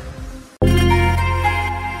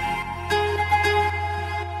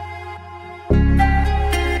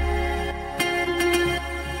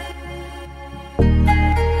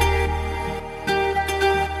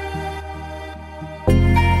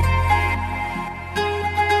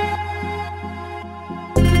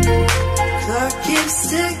 Clock keeps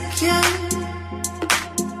ticking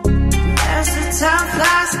as the time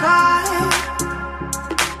flies by.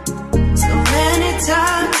 So many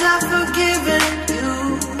times I've forgiven you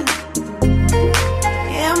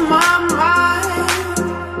in my mind.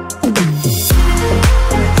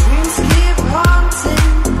 My dreams keep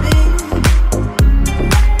haunting me.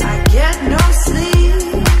 I get no sleep.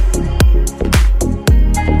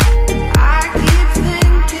 I keep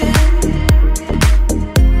thinking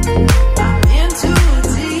I'm in too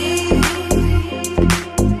deep.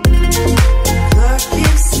 Clock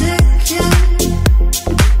keeps ticking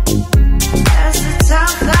as the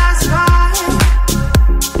time flies by.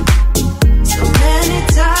 So many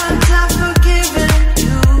times I've forgiven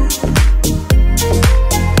you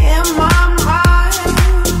in my mind.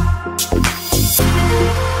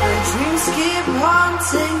 My dreams keep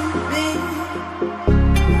haunting me.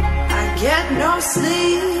 I get no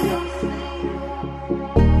sleep.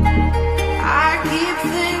 I keep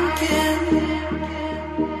thinking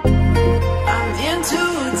I'm in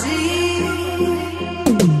too deep.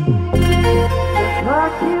 The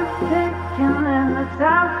clock keeps ticking and the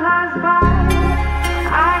time flies by.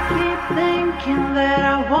 I keep thinking that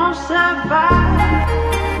I won't survive.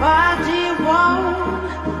 Body won't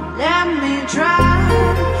let me drive.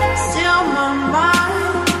 Still my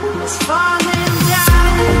mind is falling down.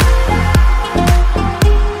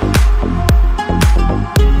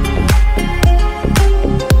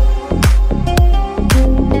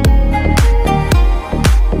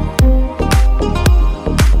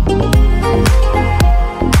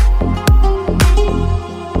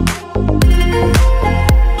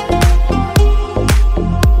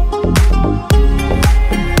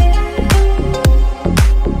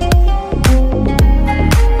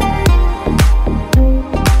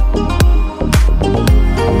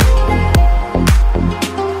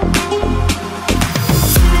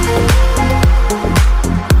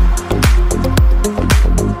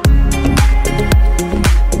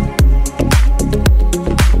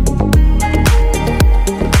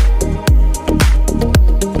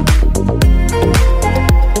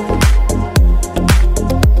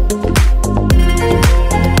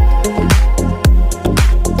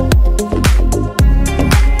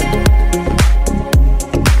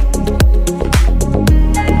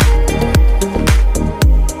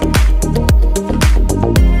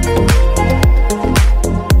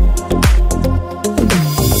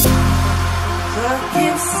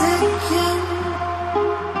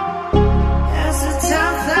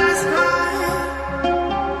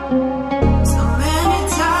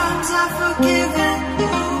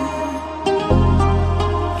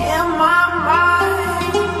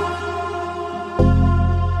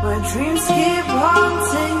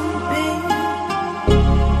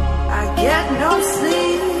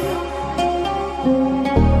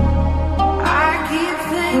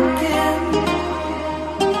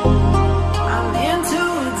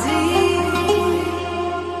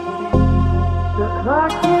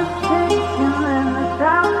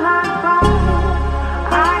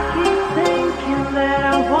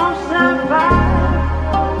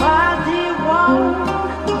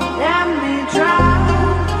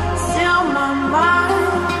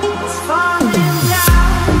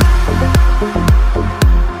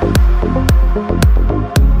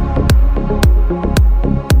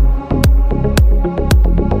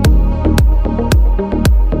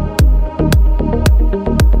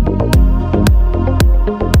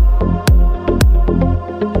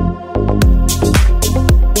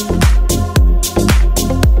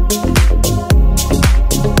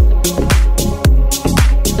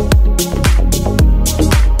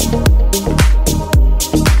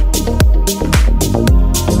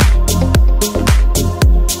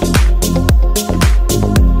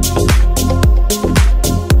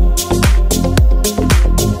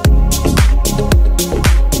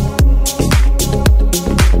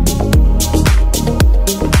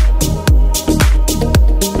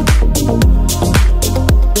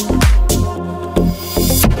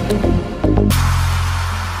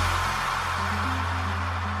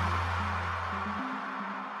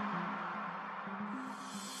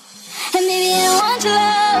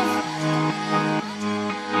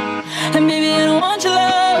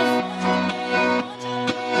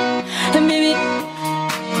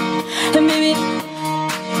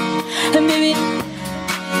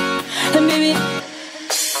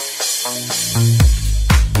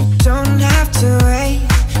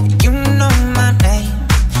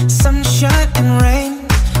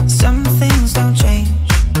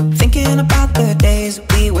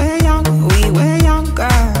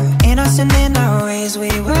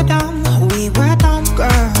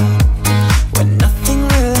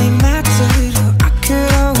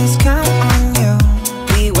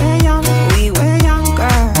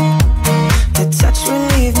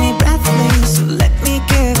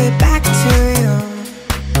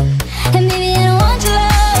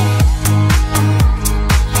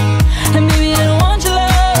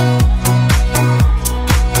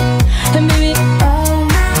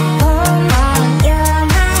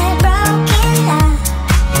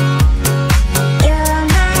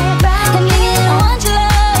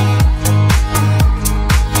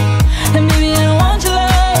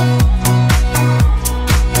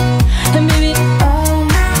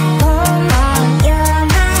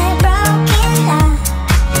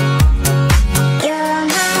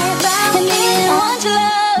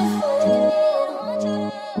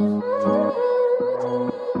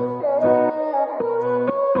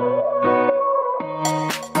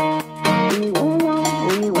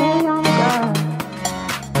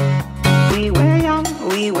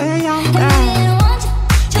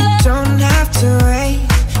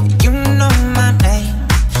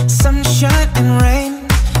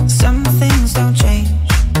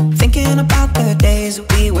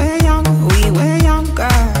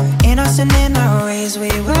 'cause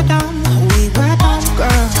we were dumb,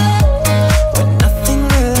 girl. When nothing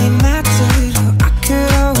really mattered, I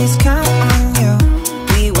could always count on you.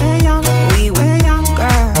 We were young,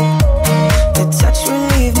 girl. The touch would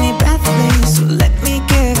leave me breathless, so let me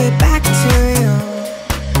give it back to you.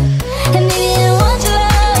 And maybe I don't want your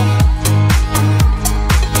love.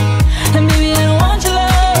 And maybe I don't want your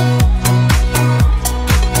love.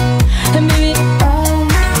 And maybe oh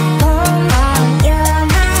my, you're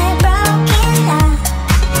my broken love.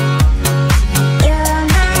 You're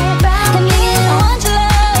my broken. And maybe I don't want your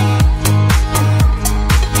love.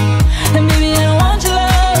 And maybe I don't want your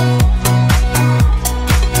love.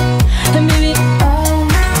 And maybe oh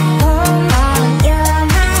my, you're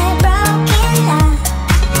my broken love.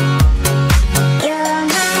 You're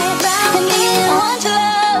my broken. And maybe I don't want your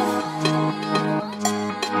love.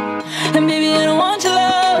 And maybe I don't want your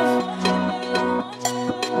love.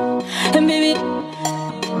 And maybe,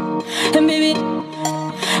 and maybe,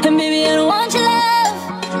 and maybe I don't want your love.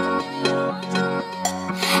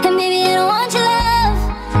 And maybe I don't want your love.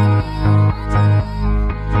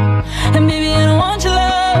 And maybe I don't want your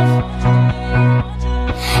love.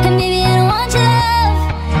 And maybe I don't want your love.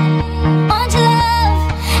 Want your love.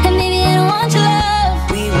 And maybe I don't want your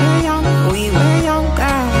love. We were young,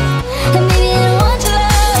 girl. And maybe I don't want your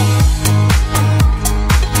love.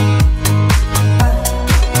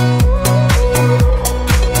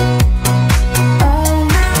 Oh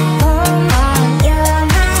my, you're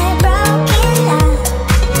my broken love.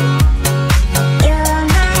 You're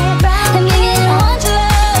my broken. And maybe I don't want your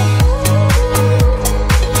love.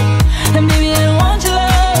 And maybe I don't want your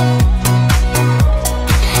love.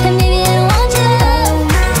 And maybe I don't want your love. You're my and maybe I don't want your love.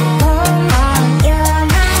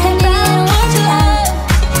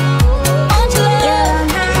 Want your love.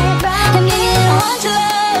 You're my and maybe I don't want your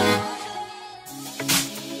love.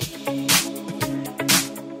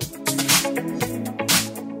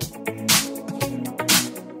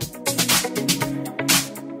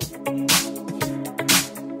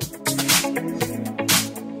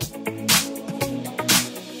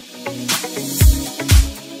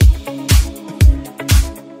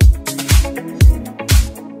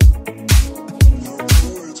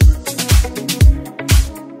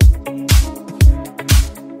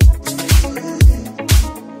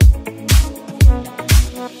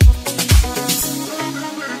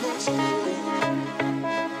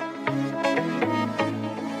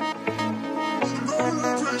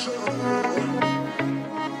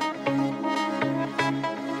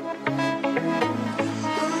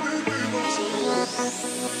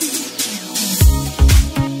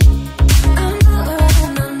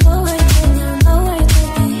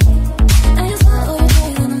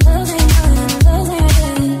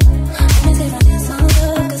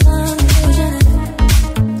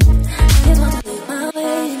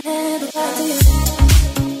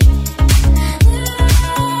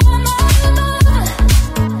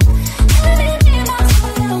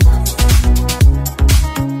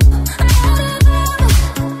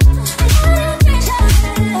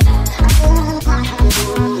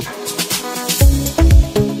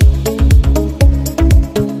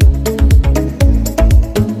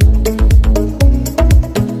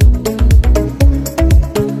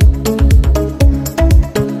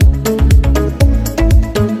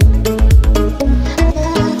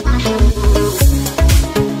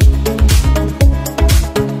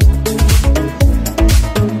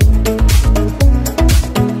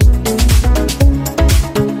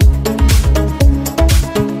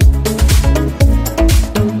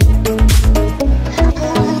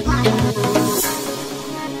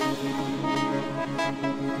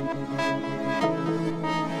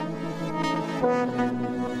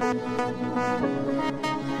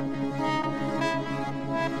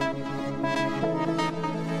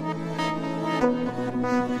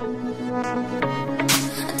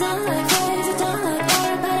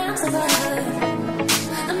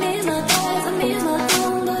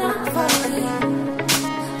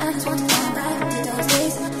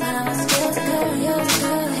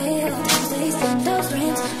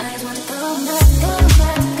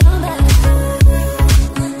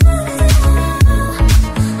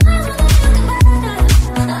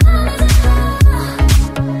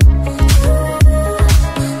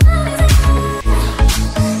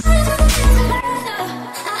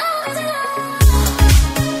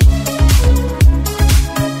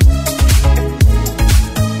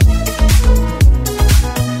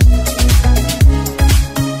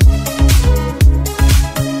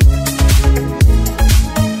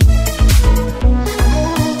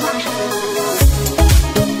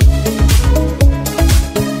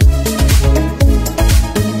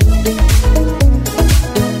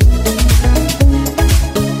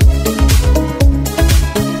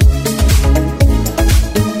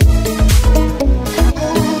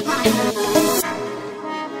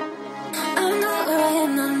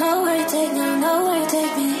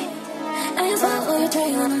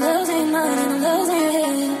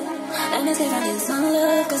 escape from this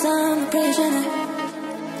love, cause I'm a prisoner.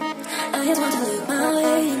 I just want to look my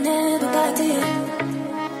way and never back to you.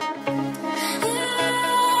 I'm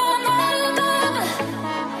not a lover,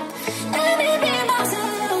 let me be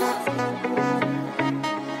myself.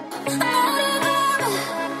 I'm not a lover,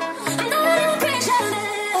 I'm not a prisoner.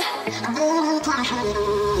 I'm not a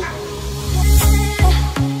prisoner.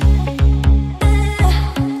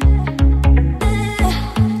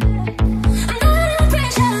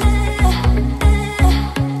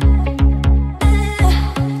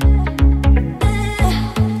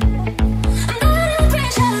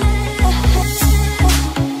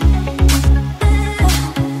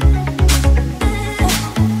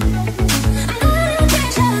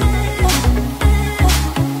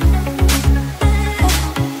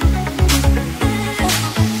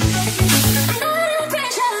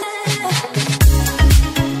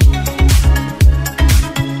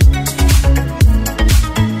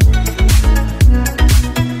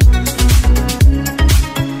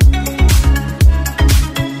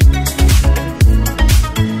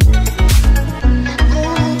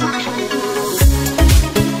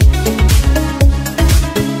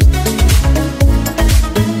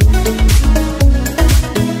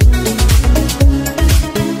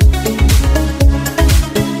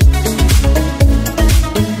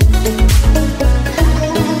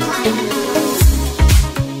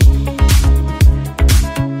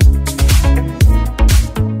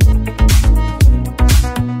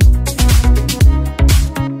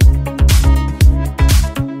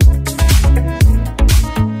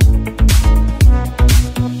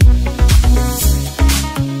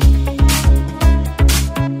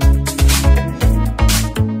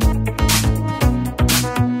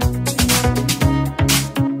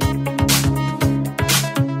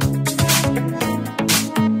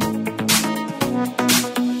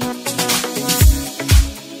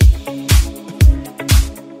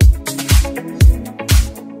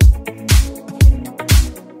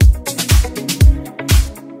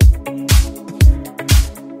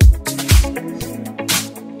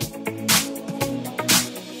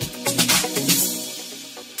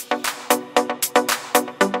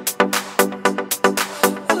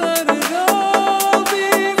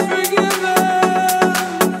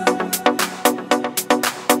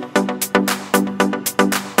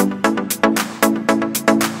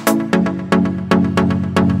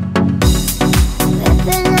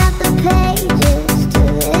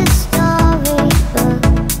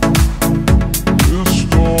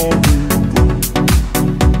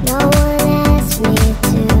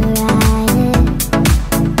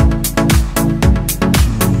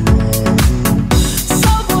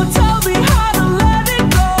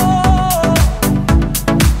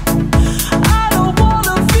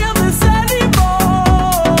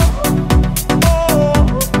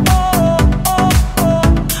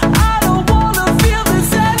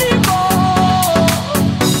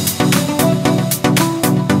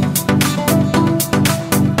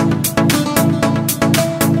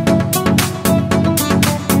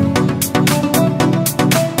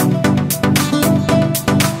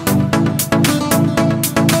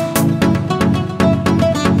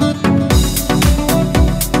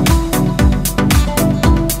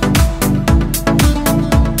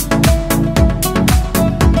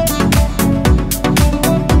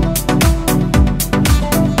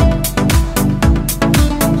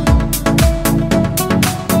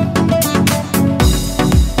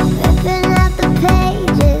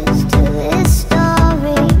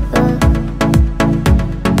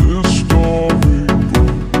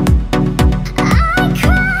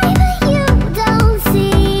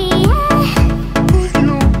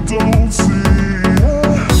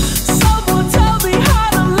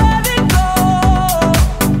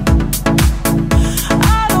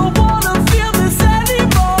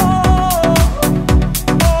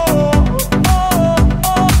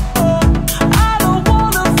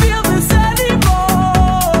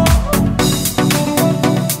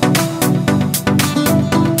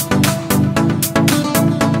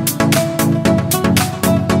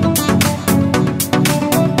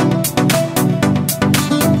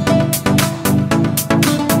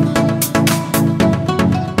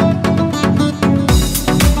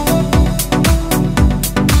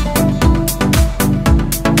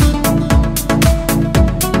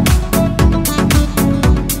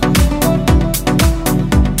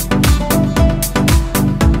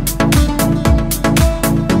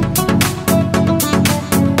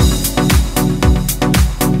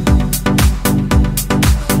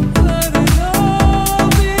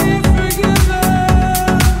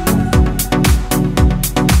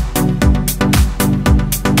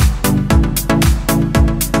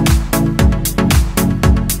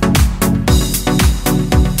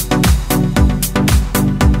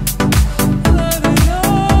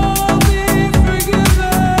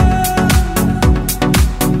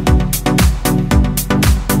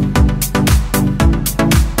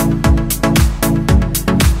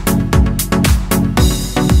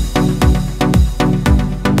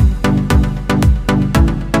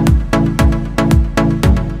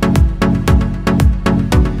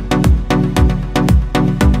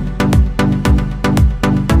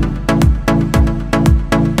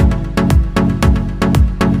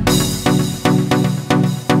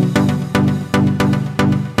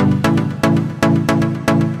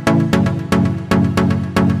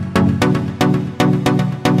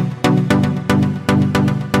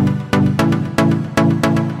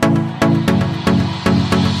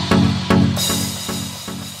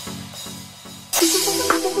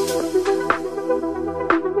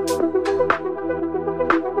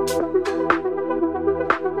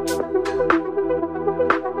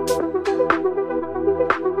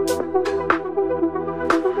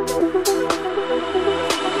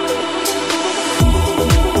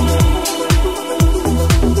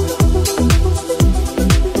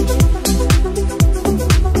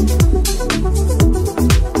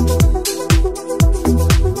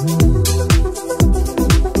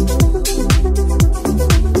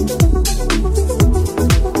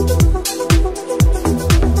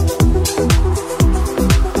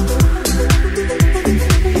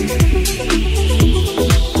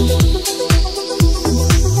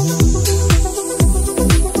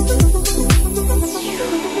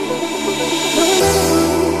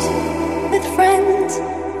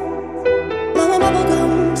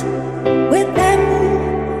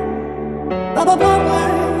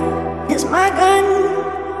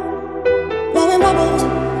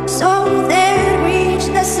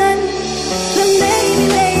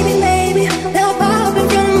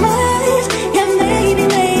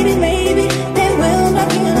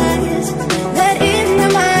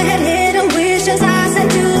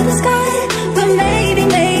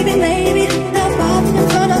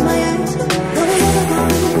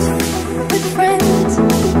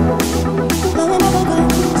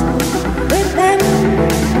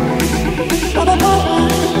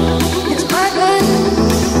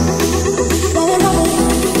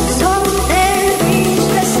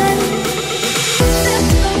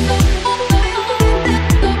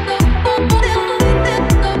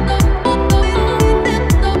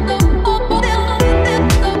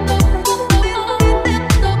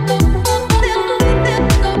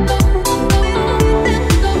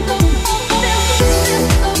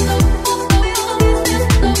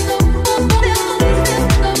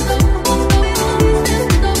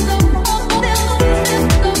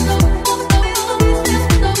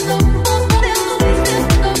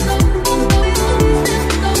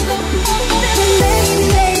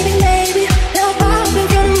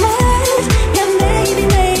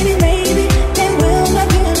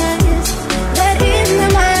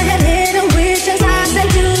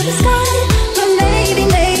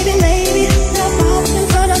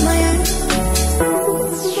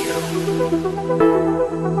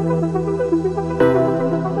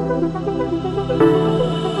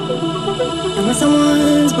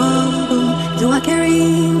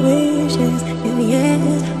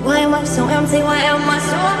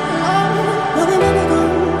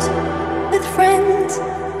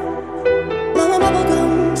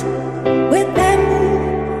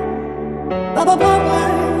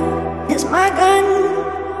 heart is my gun,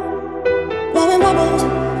 blowing bubbles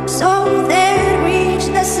so they reach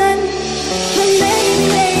the sun. But maybe,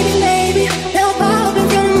 maybe, maybe they'll pop in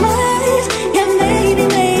front of my eyes. Yeah, maybe,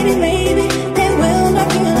 maybe, maybe they will not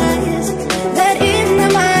realize that in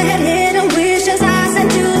my head hidden wishes I sent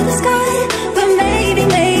to the sky. But maybe,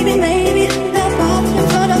 maybe, maybe they'll pop in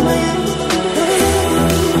front of my eyes.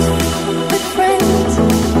 With friends,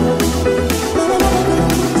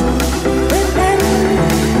 with them,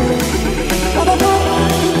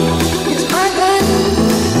 it's my gun.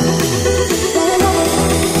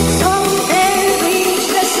 So they reach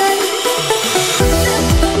the sun.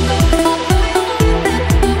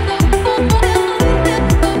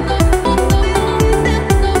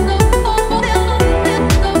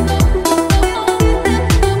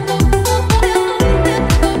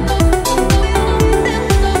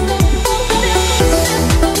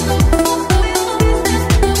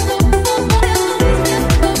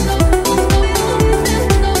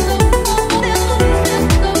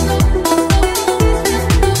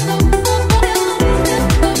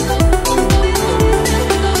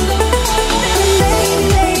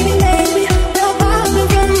 Maybe, maybe they'll pop in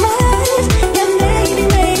front of my eyes. Yeah, maybe,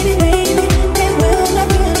 maybe, maybe they will not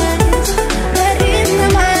realize that in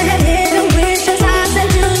my head hidden wishes I sent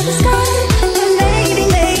to the sky. But maybe,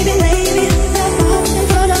 maybe, maybe they'll pop in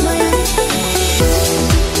front of my eyes.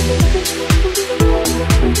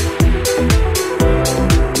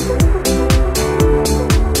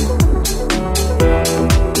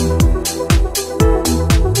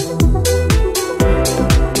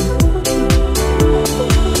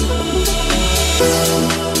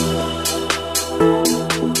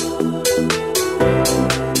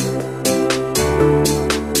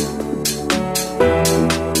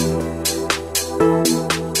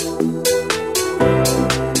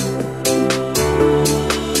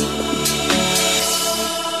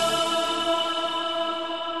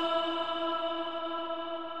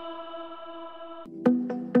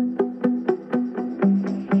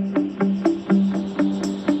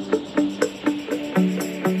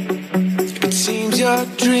 It seems your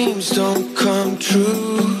dreams don't come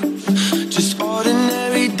true. Just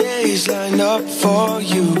ordinary days line up for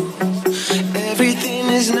you. Everything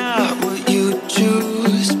is not what you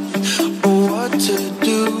choose, or what to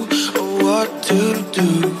do, or what to do.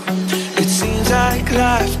 It seems like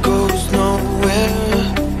life goes nowhere.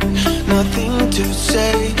 Nothing to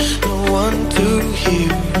say, no one to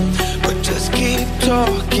hear. But just keep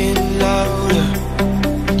talking louder.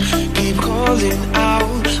 Keep calling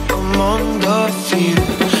out among the fear.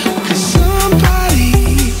 'Cause somebody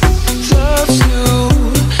loves you,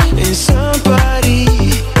 and somebody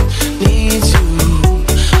needs you.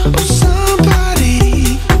 Oh, somebody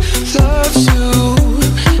loves you,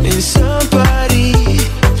 and somebody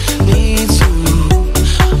needs you.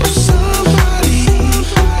 Oh, somebody.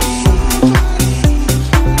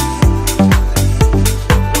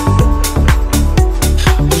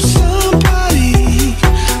 Oh, somebody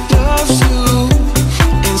loves you,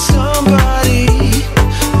 and somebody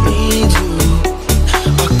needs you.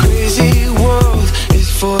 Our crazy world is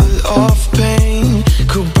full of pain.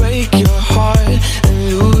 Could break your heart and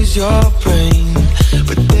lose your brain.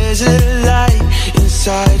 But there's a light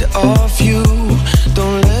inside of you.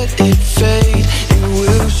 Don't let it fade, it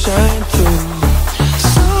will shine through.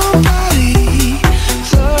 Somebody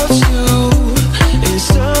loves you, and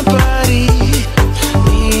somebody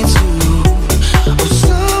needs you. Oh,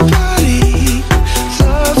 somebody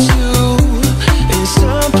loves you, and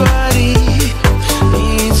somebody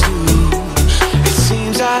needs you. It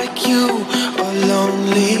seems like you are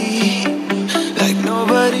lonely, like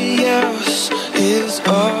nobody else is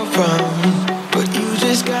around. But you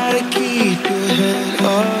just gotta keep your head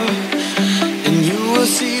up, and you will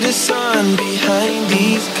see the sun behind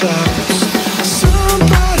these clouds.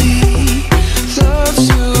 Somebody loves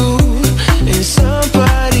you, and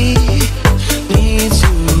somebody needs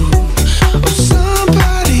you. Oh,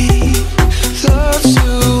 somebody loves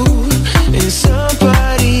you, and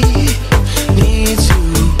somebody needs you.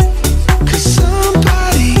 'Cause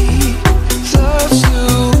somebody loves you,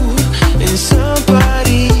 and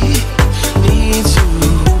somebody needs you.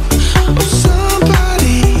 Oh,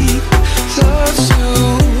 somebody loves you,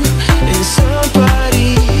 and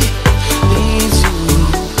somebody needs you.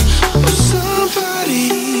 Oh, somebody,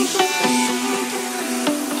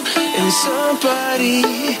 and somebody.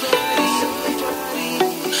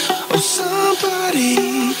 Oh, somebody,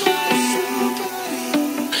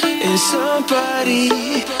 and somebody.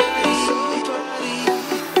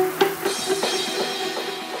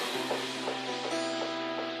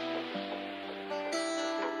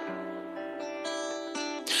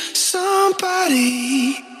 Somebody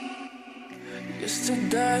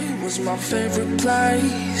Yesterday was my favorite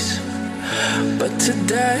place, but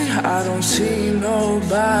today I don't see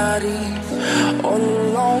nobody. All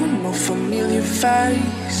alone, no familiar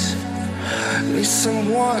face. Need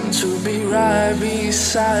someone to be right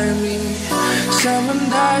beside me. 7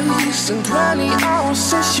 days and 20 hours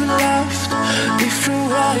since you left.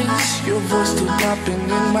 Different ways, your voice still popping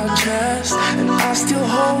in my chest. And I still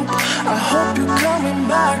hope, I hope you're coming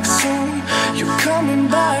back soon. You're coming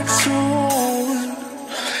back soon.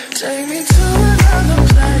 Take me to another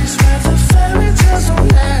place where the fairy tales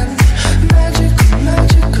don't end. Magical,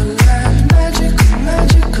 magical land, magical,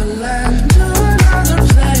 magical land. To another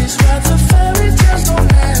place where the fairy tales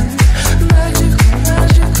don't end. Magical,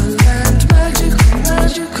 magical land, magical,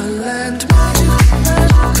 magical land, magical,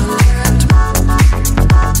 magical land.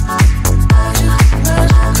 Magical,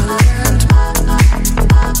 magical land. Magical, magical land.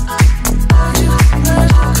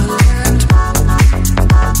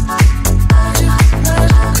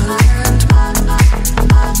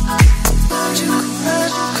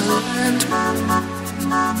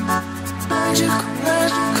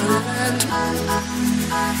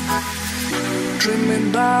 Dreaming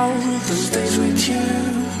about those days with you.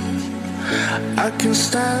 I can't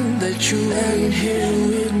stand that you ain't here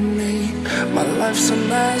with me. My life's a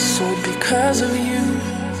mess all because of you.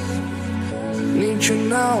 Need you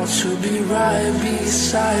now to be right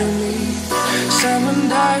beside me. 7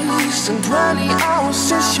 days and 20 hours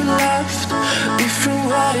since you left. Different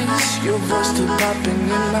ways, your voice still popping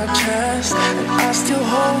in my chest. And I still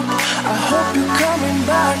hope, I hope you're coming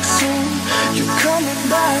back soon. You're coming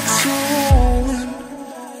back soon.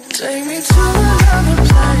 Take me to another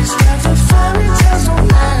place where the fairy tales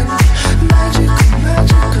don't end. Magical,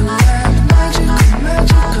 magical land, magical,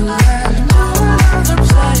 magical land. To another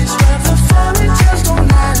place where the fairy tales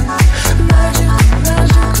don't end. Magical,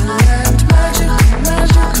 magical land, magical,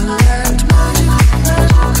 magical land, magical,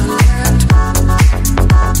 magical land.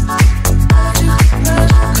 Magical,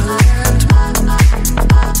 magical land.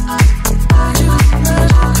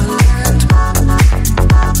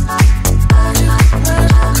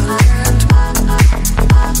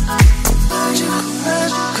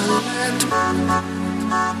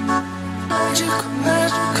 Magical,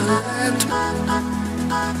 magical land.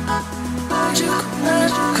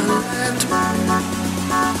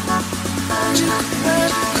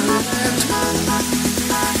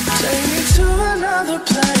 Take me to another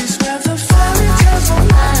place where the fairy tales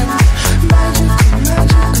don't end. Magical,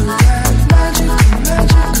 magical land, magical,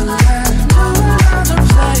 magical land. To another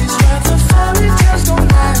place where the fairy tales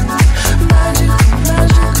don't end. Magical,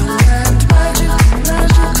 magical land, magical,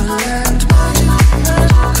 magical land, magical, magical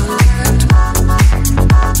land.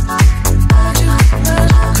 Magical,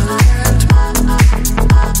 magical land. Magical,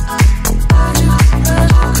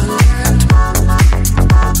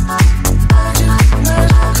 magical land.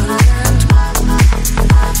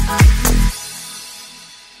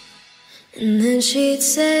 And then she'd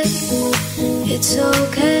say, it's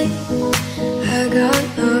okay, I got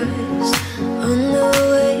yours on the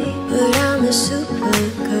way. But I'm a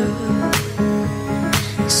supergirl,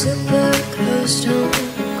 supergirls don't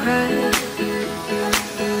cry.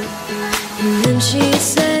 And then she'd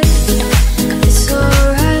say, it's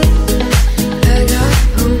alright, I got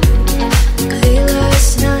home late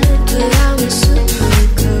last night. But I'm a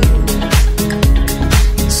supergirl,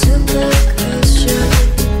 supergirls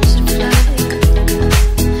just fly.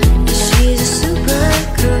 She's a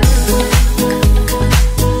supergirl.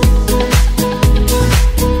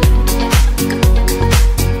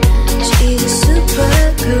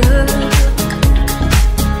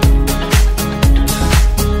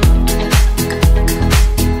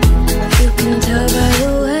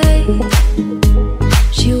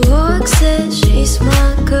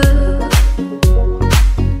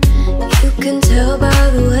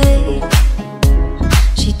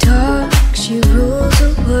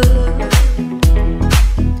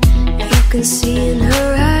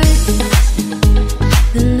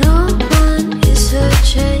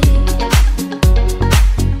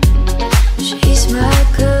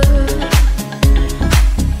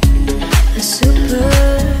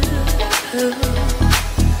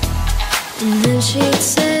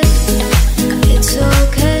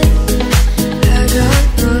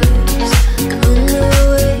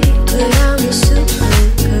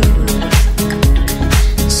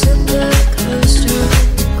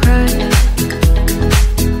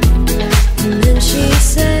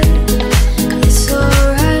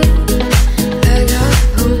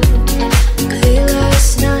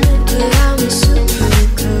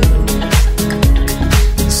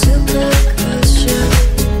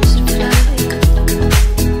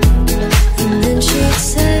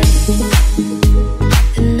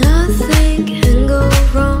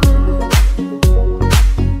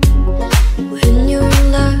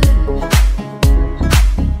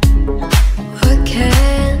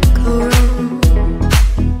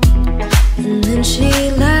 then she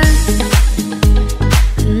left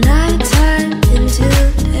nighttime into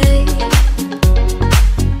day,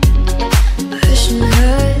 pushing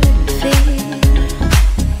her feet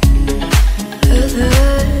further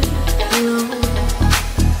along.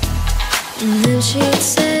 And then she'd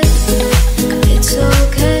say, it's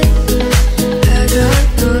okay, I got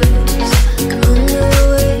boys on the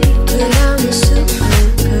way, but I'm a super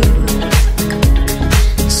girl.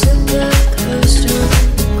 Super girls don't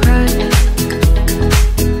cry.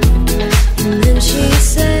 And then she'd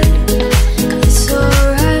say, it's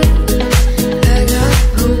alright, I got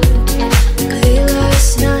home late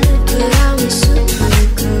last night, but I'm a super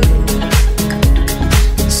girl.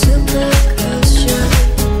 Super girls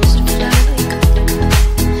just fly.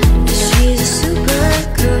 She's a super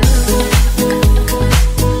girl.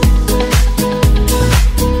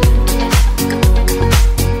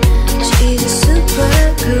 She's a super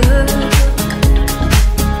girl.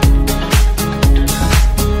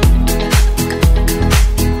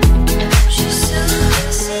 She's so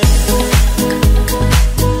simple.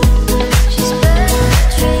 She's better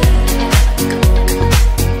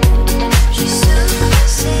She's so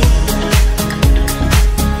simple.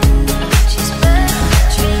 She's better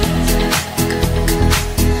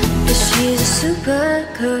but she's a super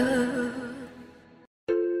girl.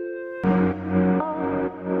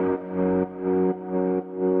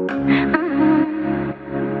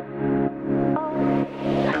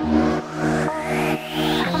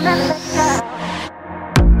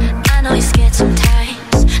 I know you're scared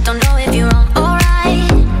sometimes, don't know if you're wrong or right.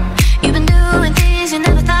 You've been doing things you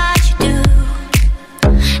never thought you'd do,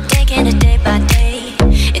 taking it day by day.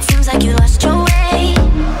 It seems like you lost your way.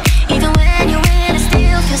 Even when you win, it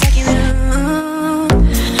still feels like you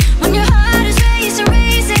lose. When your heart is racing,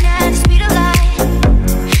 racing at the speed of light,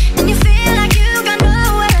 and you feel like you got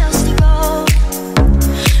nowhere else to go.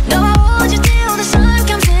 No, I'll hold you till the sun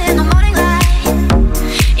comes in the morning light.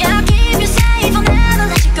 Yeah, I'll keep you safe, I'll never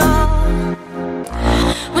let you go.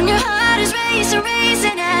 When your heart is racing,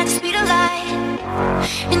 racing at the speed of light,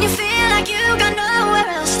 and you feel like you got nowhere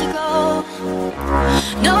else to go.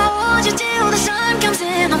 No, I'll hold you till the sun comes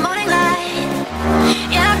in the morning light.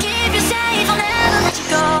 Yeah, I'll keep you safe, I'll never let you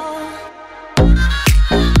go.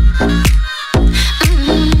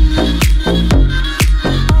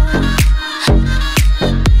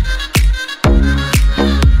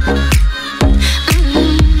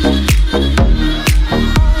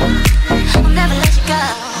 I'll never let you go.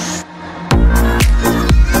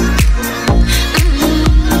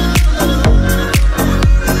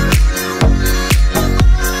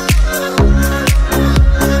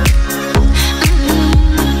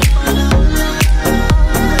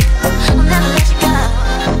 I'll never let you go.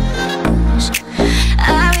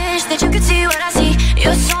 I wish that you could see what I see.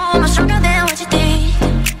 You're so much stronger than what you think.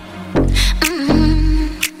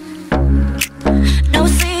 No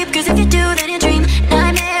sleep, cause if you do, then you dream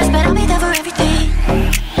nightmares, but I'll be there for everything.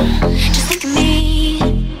 Just think of me.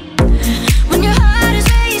 When your heart is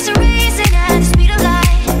racing, racing at the speed of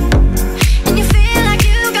light, and you feel like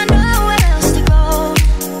you got nowhere else to go.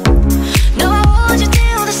 No, I'll hold you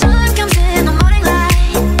till the sun comes in the morning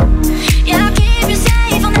light. Yeah, I'll keep you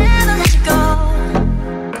safe, I'll never let you go.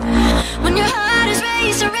 When your heart is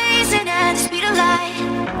racing, racing at the speed of light,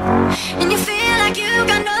 and you feel like you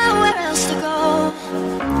got nowhere else to go.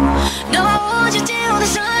 No, I'll hold you till the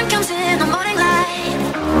sun comes in the morning light.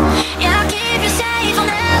 Yeah, I'll keep you safe, I'll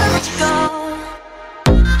never let you go.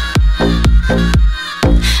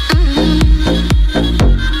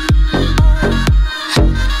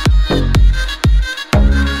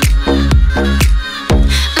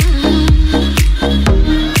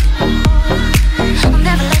 I'll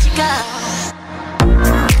never let you go.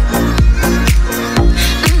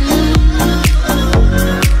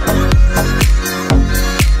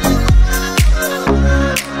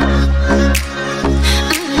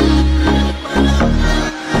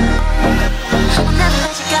 I'll never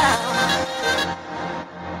let you go.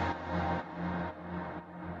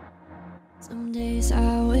 Some days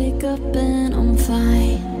I wake up and I'm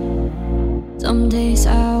fine. Some days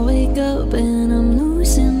I wake up and I'm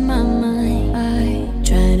losing my mind. I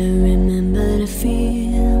try to remember the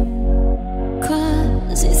feel,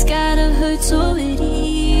 cause it's gotta hurt so it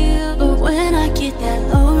heals. But when I get that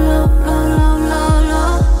low, low, low, low, low,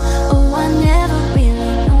 low, oh, I never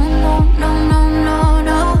really know, no, no, no, no,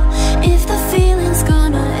 no, if the feeling's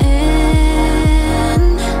gonna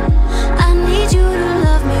end. I need you to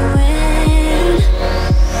love me when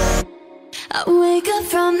I wake up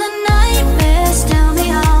from the nightmares. Tell me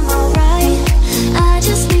I'm alright. I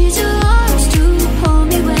just need your arms to hold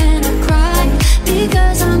me when I cry,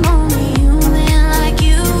 because I'm only human like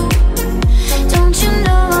you. Don't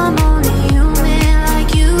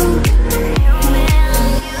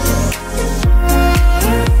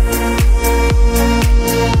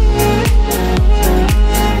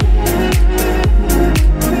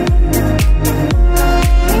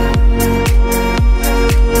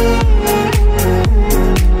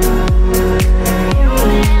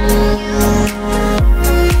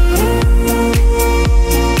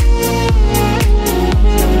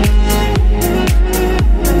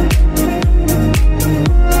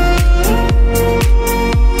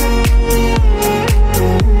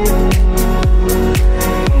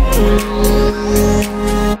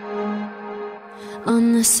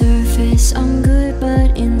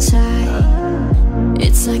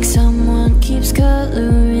like someone keeps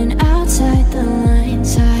coloring outside the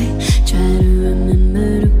lines. I try to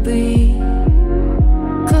remember to breathe,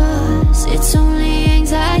 'cause it's only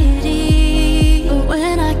anxiety. But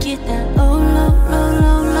when I get that low, low, low,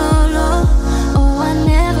 low, low, low, oh, I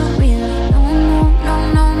never really know, no,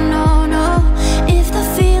 no, no, no, no, if the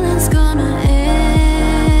feeling's gonna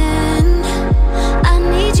end. I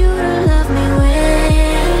need you to love me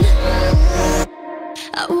when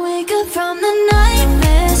I wake up from the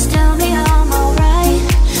nightmares. Tell me I'm alright.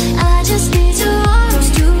 I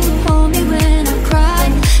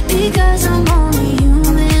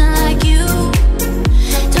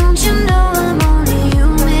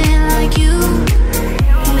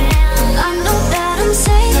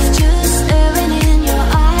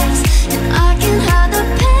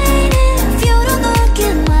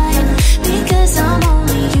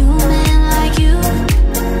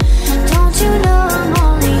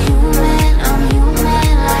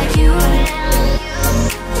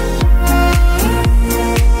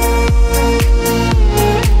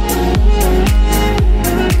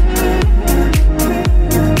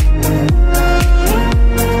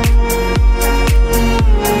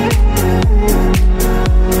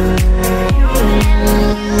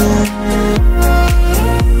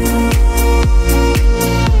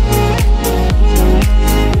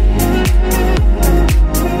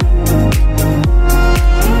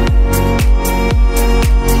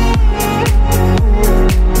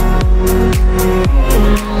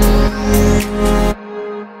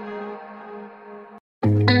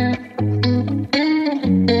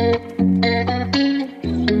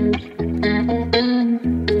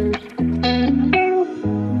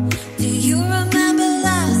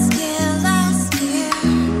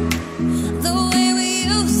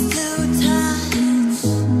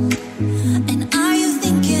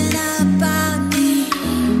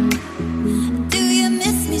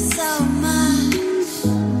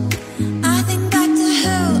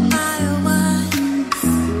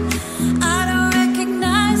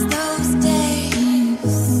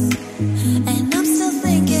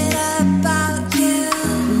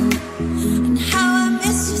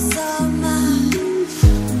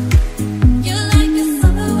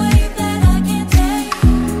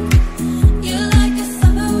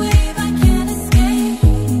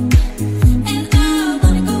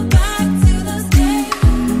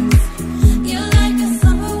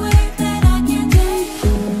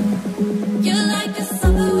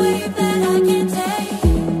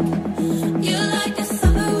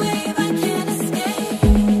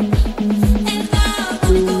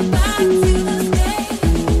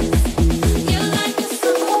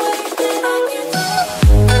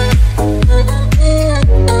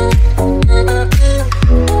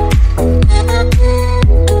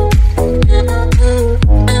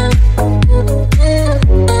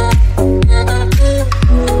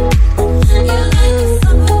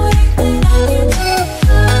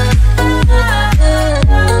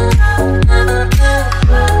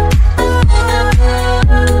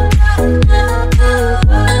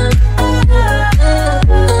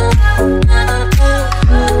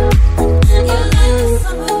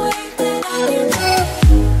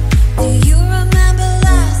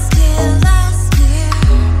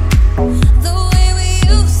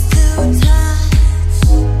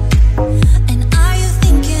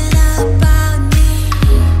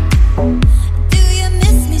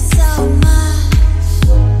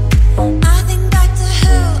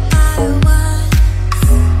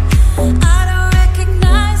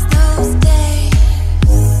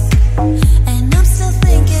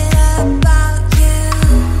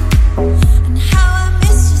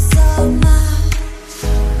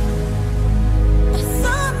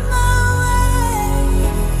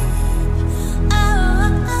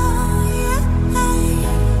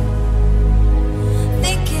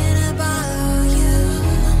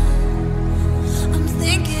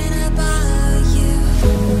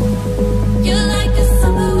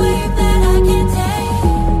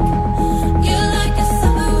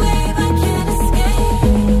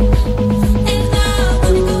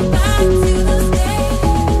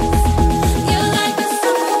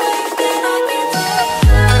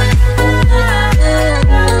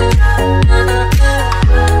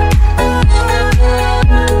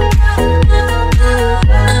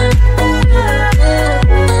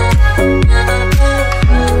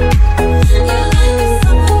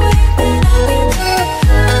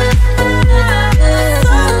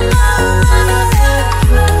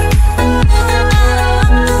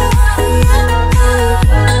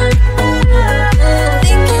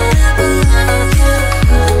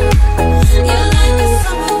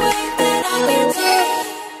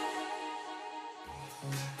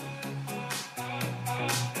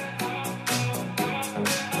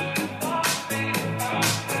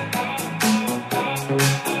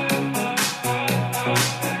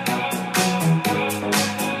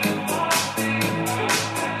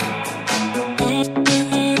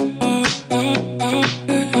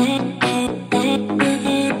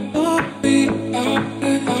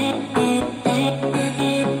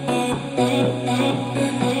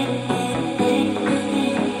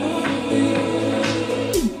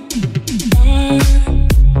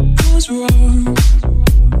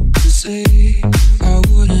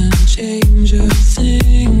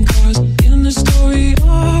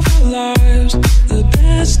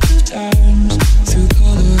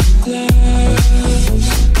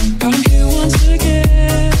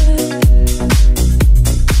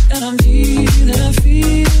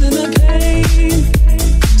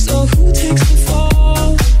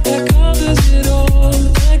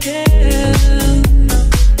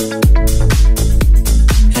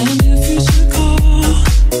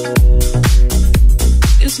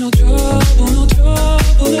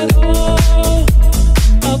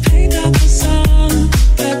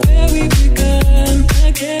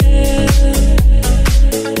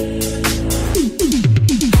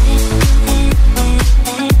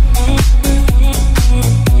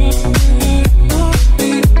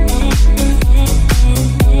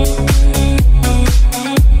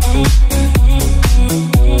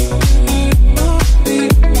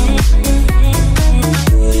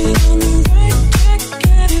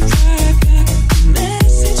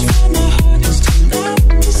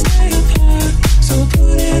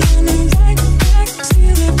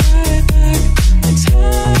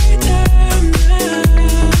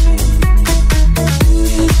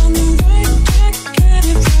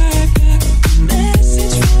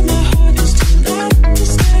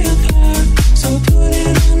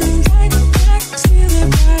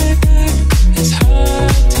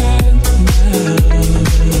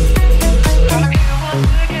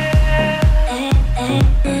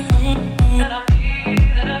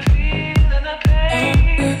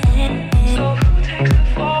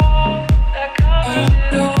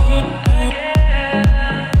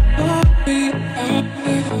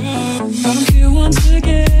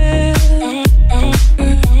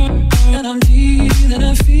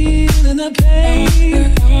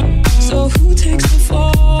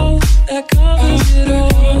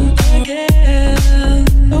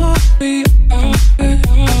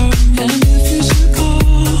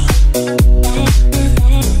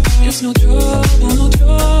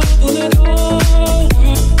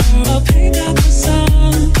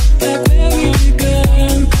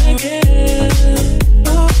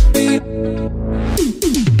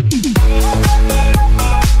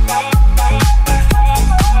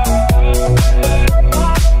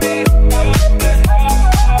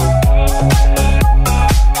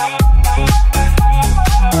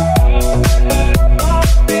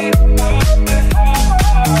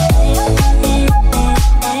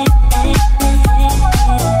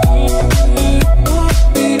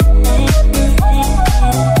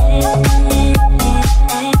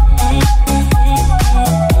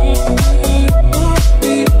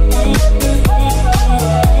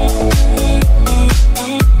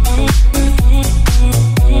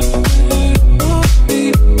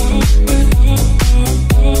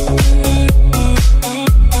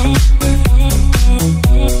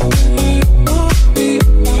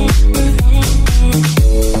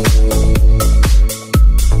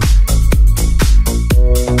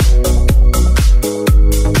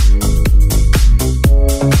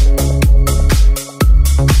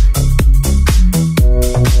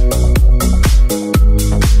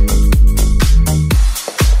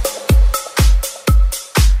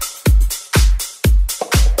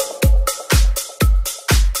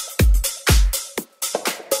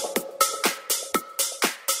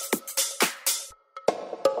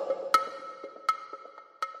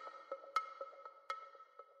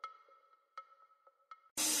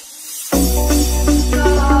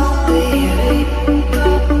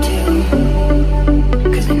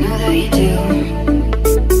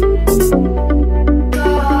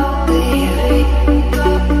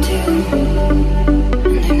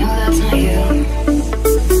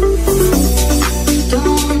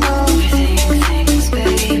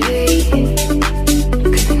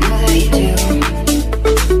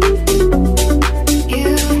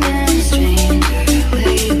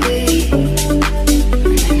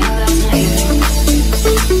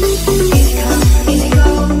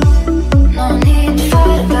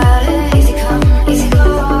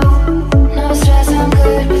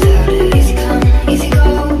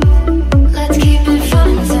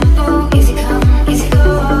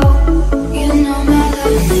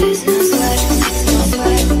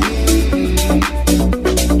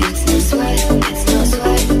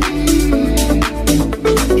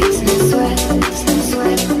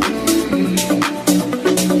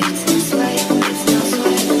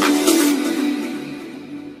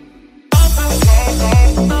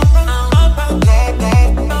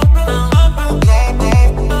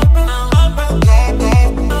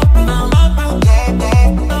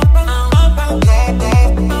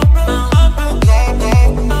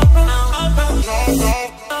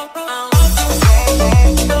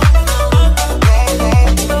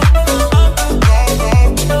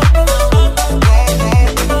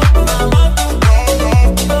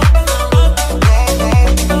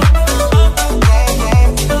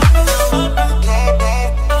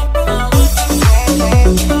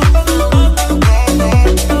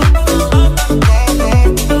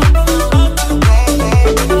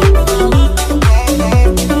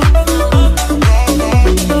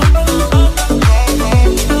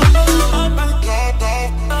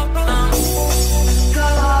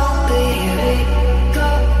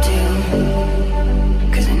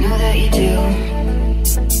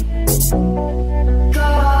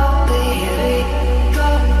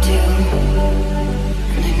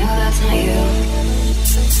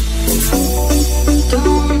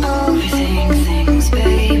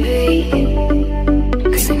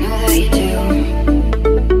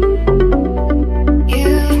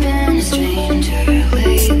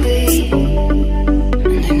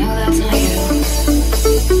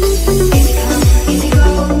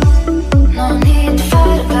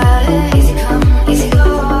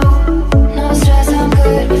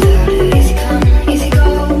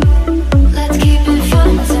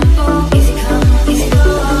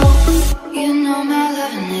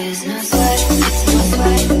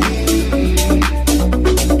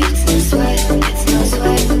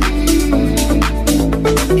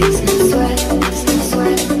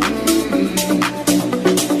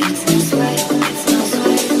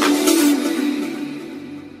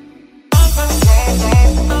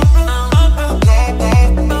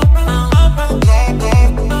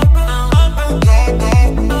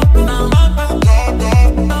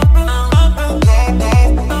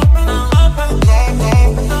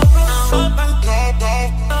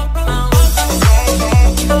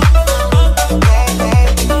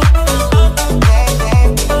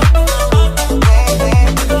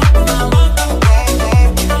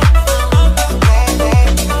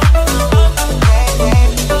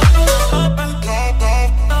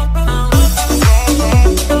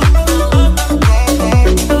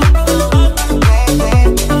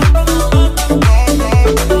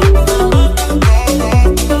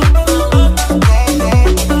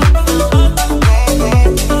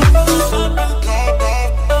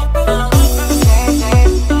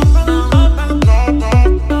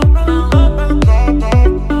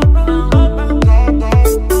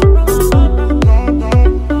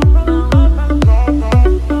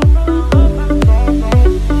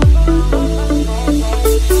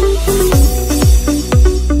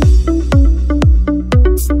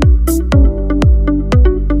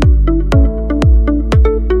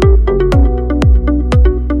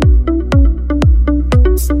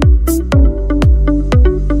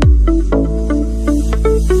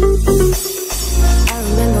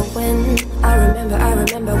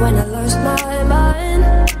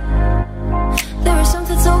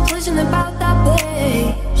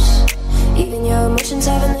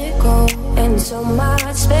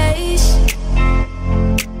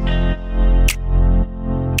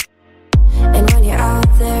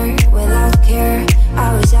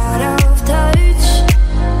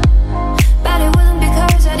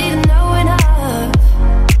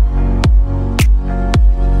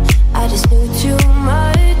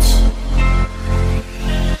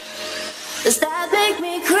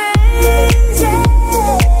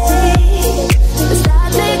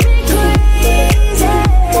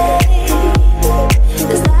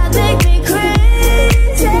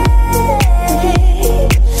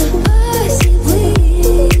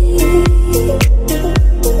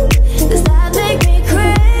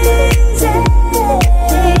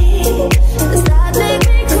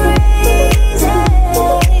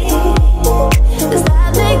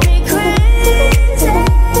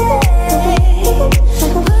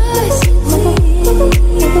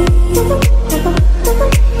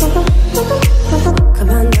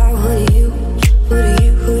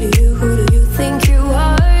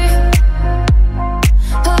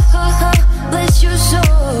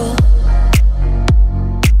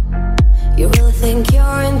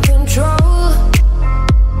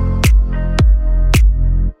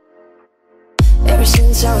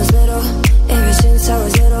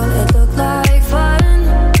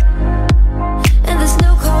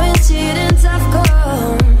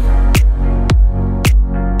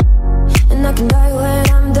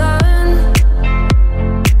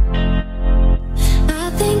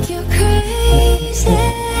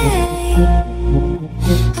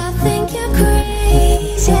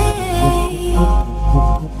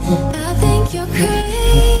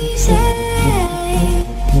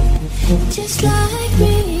Just like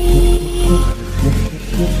me.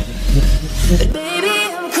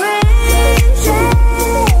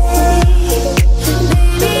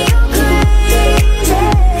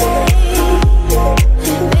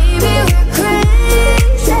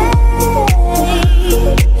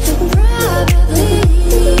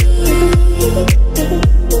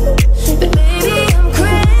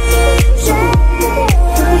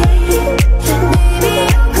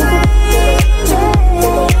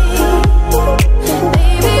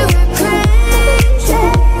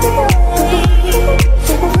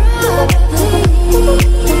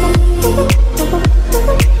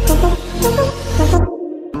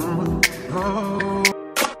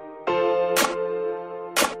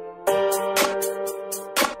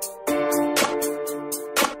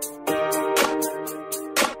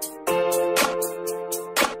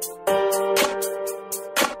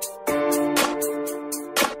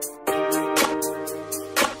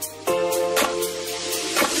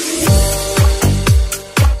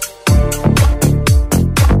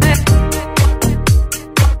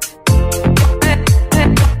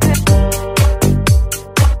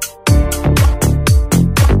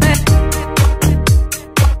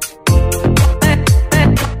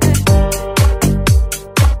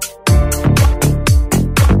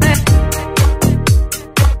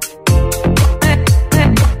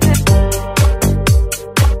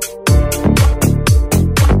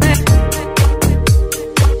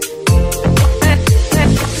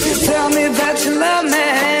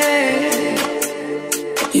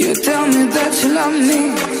 you love me.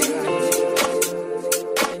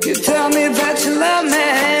 You tell me that you love me.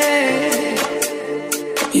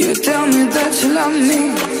 You tell me that you love me.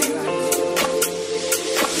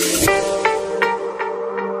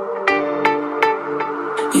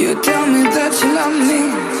 You tell me that you love me.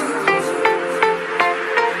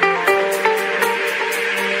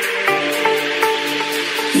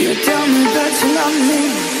 You tell me that you love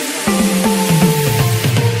me.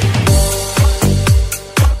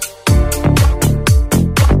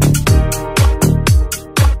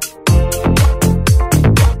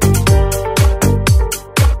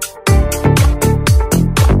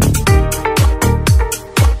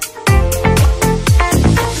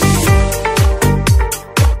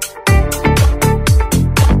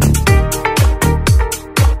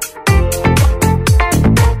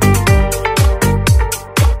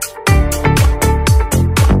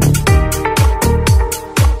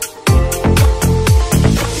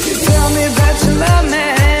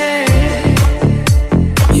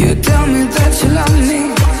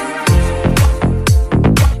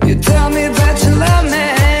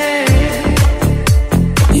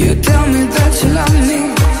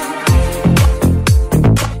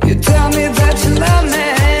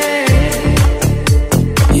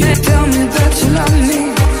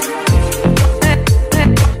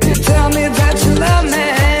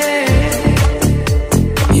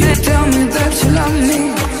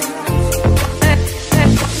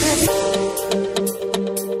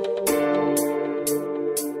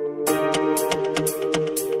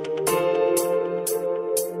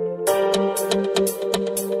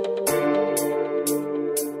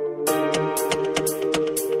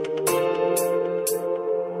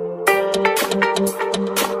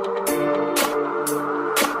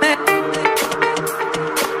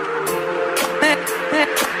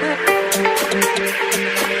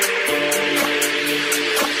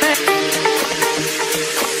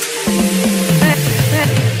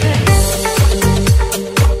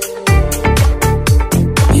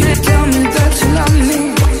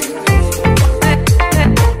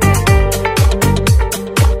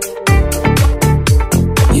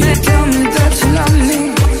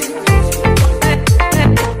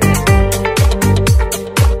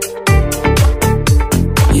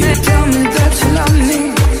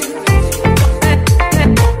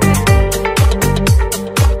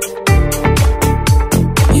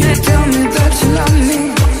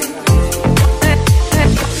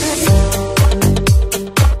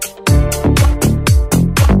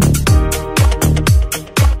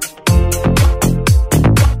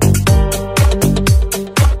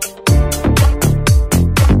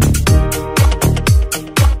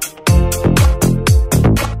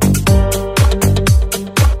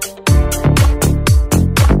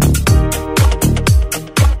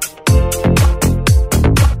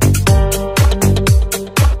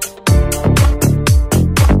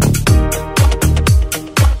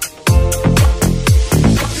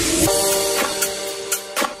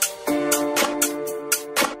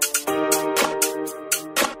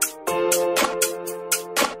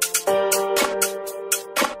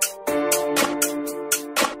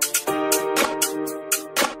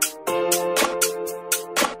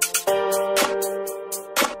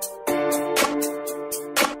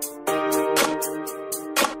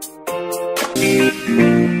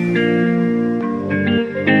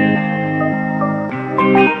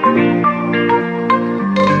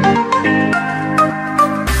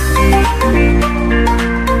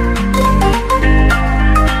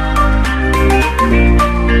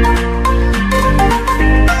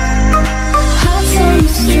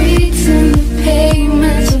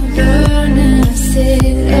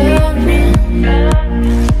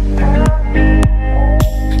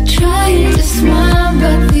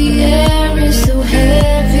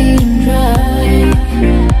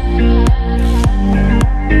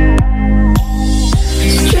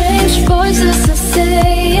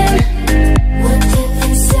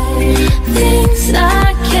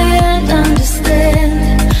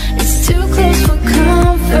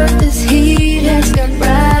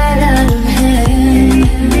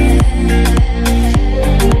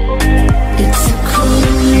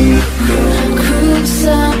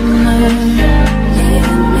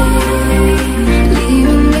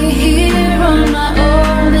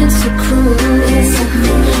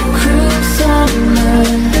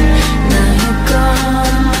 Now you're gone.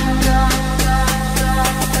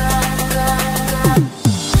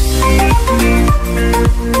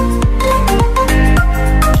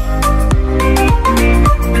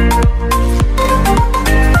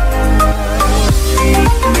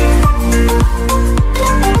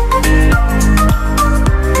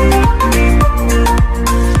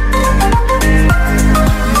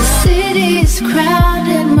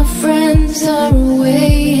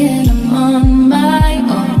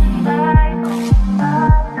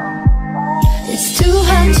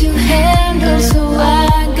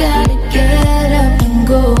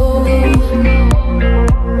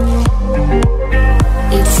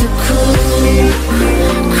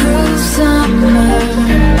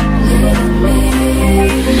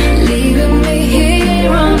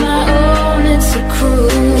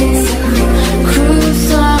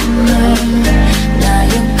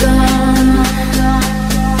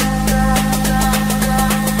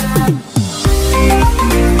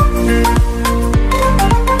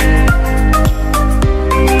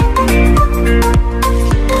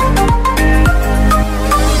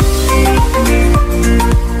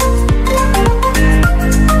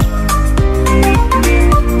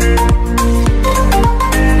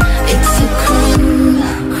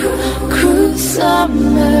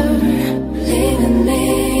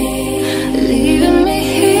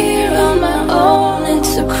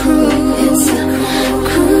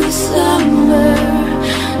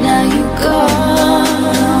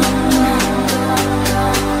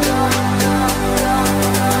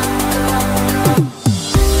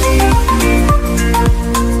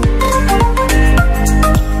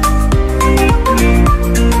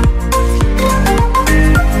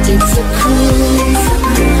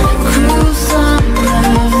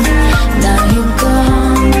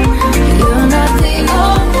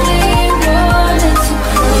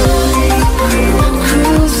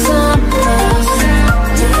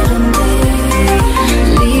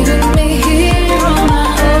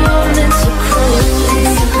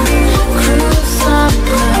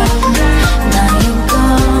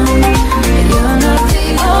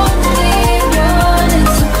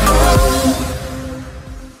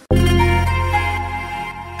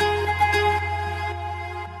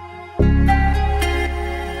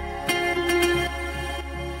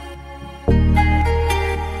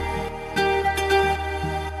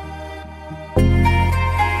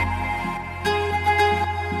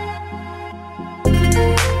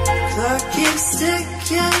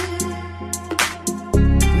 ticking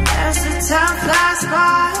as the time flies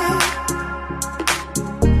by.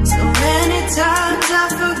 So many times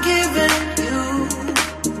I've forgiven you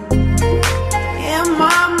in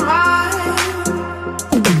my mind.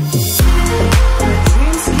 My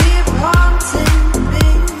dreams keep haunting me.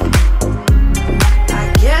 I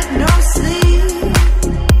get no sleep.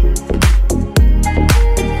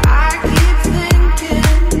 I keep thinking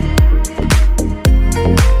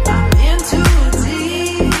I'm in too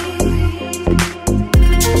deep.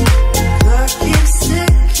 Clock keeps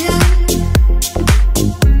ticking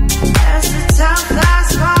as the time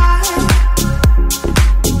flies by.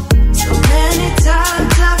 So many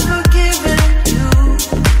times I've forgiven you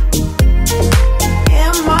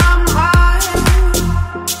in my mind.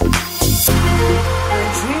 My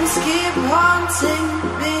dreams keep haunting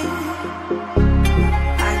me.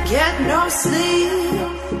 I get no sleep.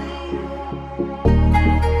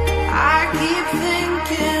 I keep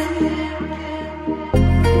thinking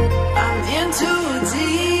I'm in too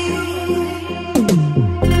deep.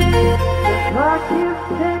 Clock keeps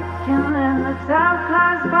ticking and the time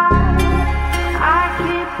flies by. I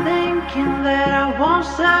keep thinking that I won't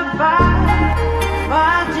survive.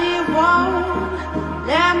 Body won't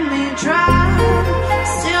let me drive.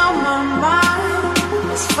 Still my mind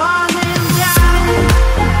is falling down.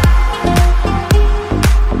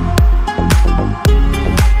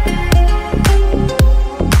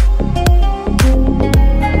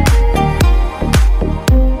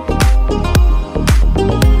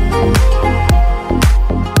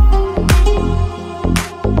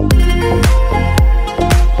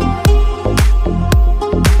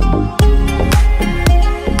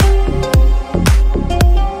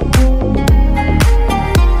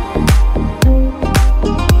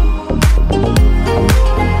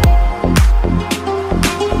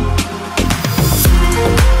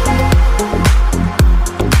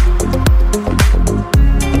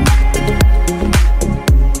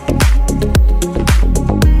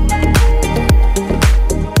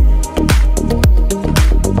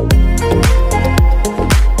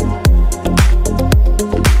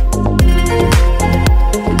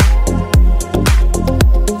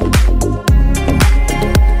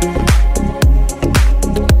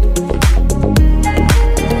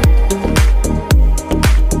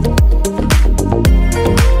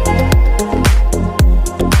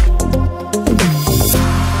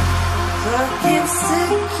 Clock keeps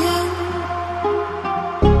ticking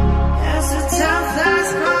as the time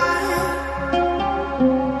flies by.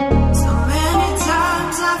 So many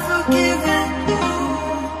times I've forgiven you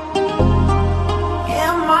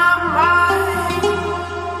in my mind.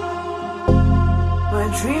 My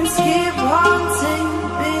dreams keep haunting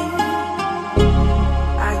me.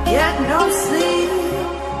 I get no sleep.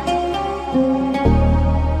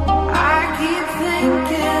 I keep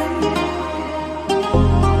thinking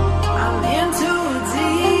I'm in too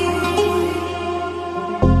deep.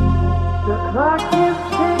 The clock keeps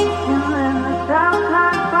ticking and the time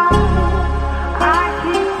flies by. I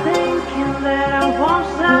keep thinking that I won't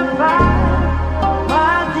survive.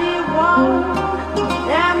 Body won't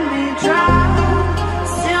let me drive.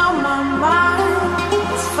 Still my mind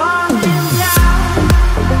is falling down.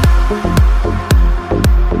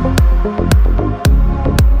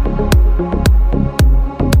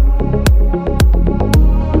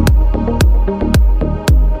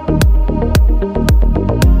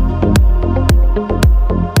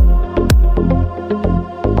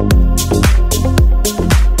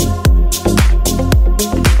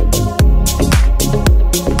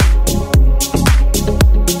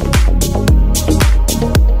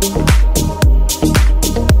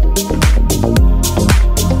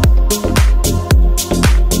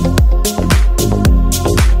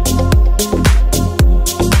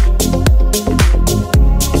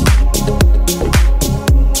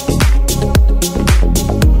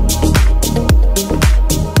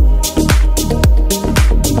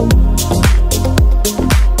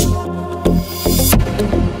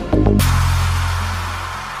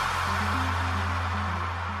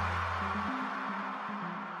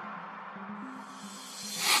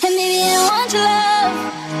 And maybe I don't want your love.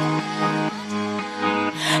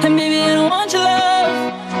 And maybe I don't want your love.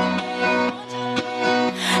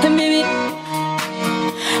 And maybe,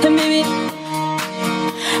 and maybe,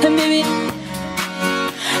 and maybe,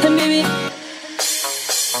 and maybe.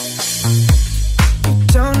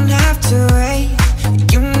 Don't have to wait,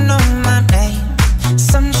 you know my name.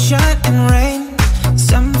 Sunshine and rain,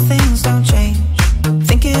 some things don't change.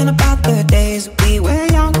 Thinking about the days we were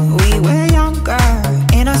young, girl.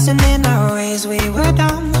 Innocent in our ways, we were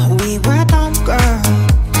dumb, girl.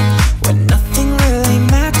 When nothing really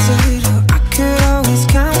mattered, I could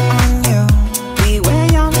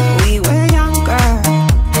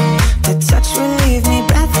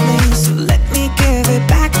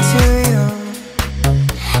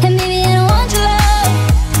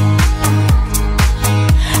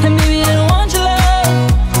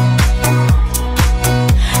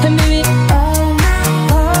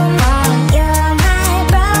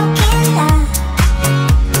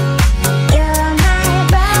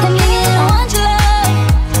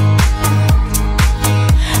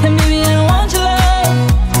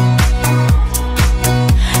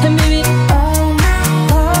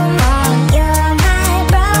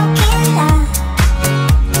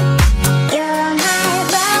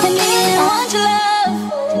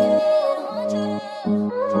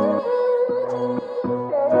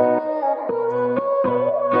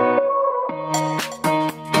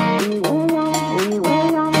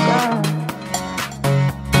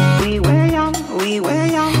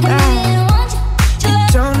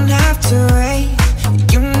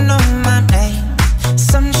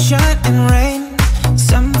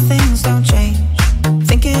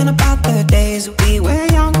days. We were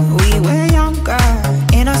young, we were younger,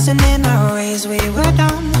 innocent in our ways. We were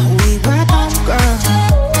dumb, girl.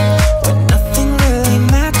 When nothing really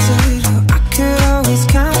mattered, I could always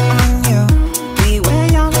count on you. We were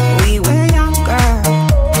young, we were younger.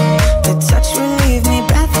 The touch will leave me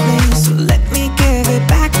breathless, so let me give it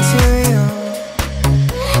back to you.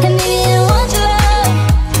 And maybe I don't want your love.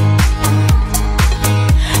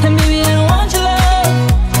 And maybe I don't want your love.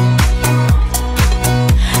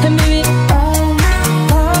 And maybe oh my,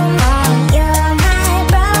 you're my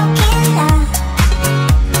broken love.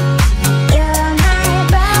 You're my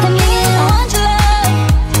broken. And maybe I don't want your love.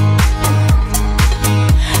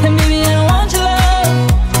 And maybe I don't want your love.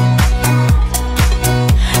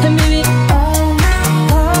 And maybe oh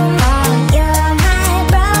my, you're my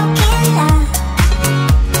broken love.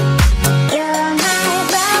 You're my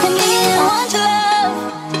broken. And maybe I don't want your love.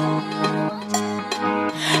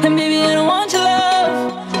 And maybe I don't want your love.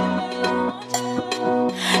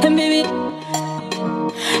 And maybe I don't want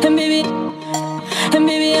your love. And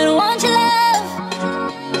maybe I don't want your love.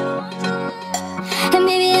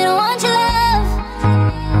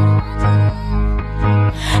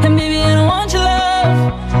 And maybe I don't want your love.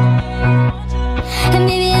 And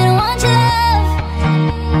maybe I don't want your love.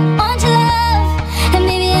 Want your love. And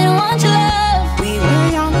maybe I don't want your love. We were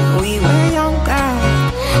young, we were younger.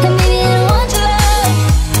 And maybe I don't want your love.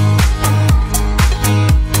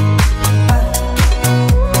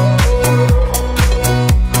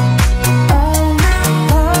 Oh my,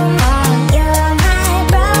 you're my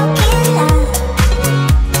broken love.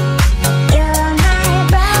 You're my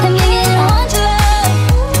broken. And maybe I don't want your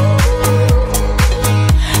love.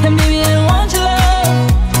 And maybe I don't want your love.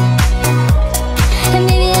 And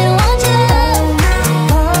maybe I don't want your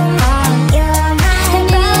love. Oh my, you're my broken.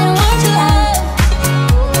 And maybe I don't want your love.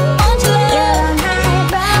 Want your love. You're my broken. And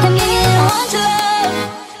maybe I don't want your love.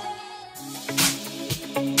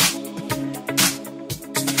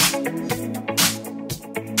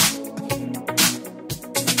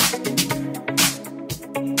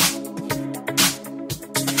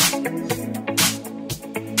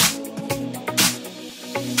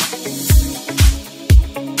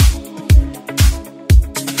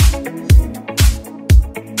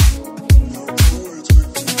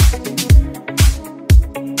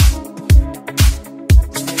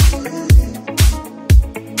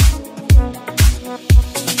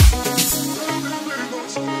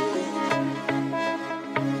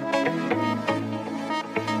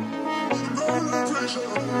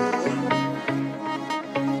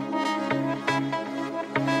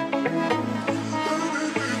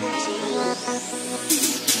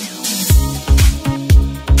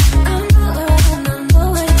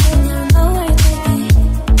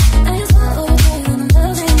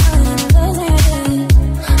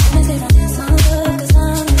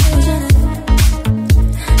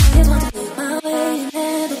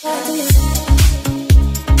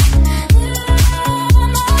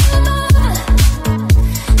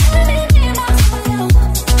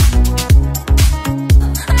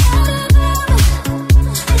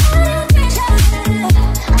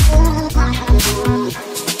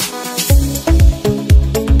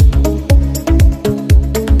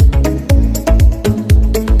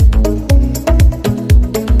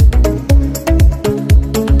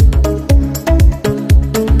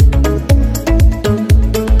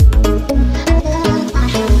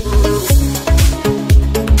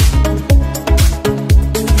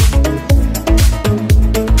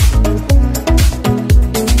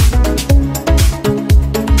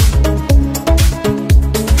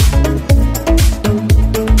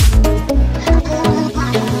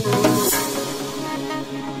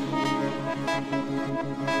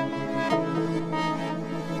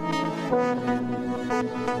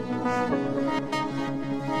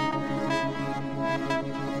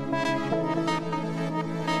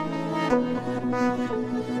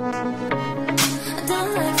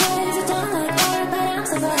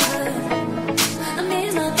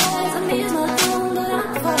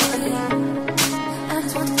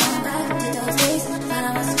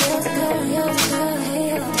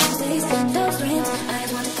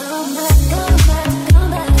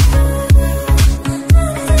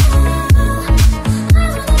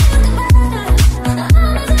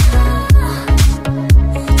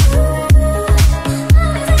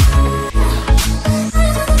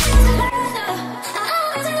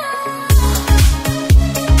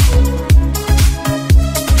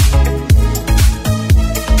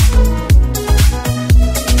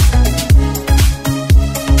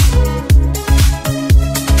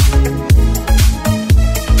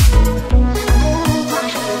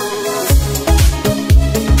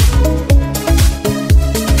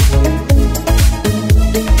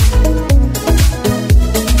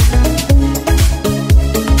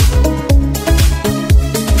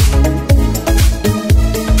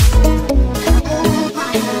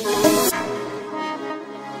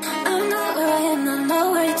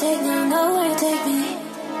 know where you take me, I know where you take me.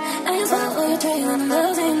 I just want what you're trading, I'm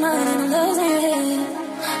losing mine and I'm losing your head.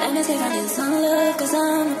 And it's cause I need some love, cause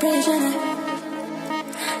I'm a prisoner.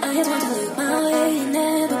 I just want to live my way and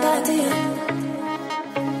never back to you.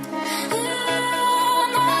 I'm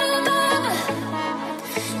not a lover,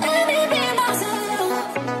 let me be myself.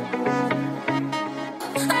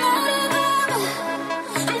 I'm not a lover,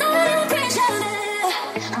 I'm not a prisoner.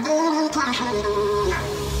 I'm not a prisoner.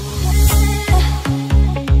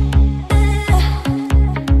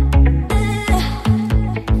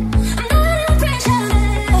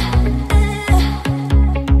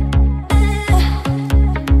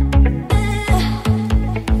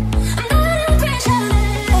 I'm not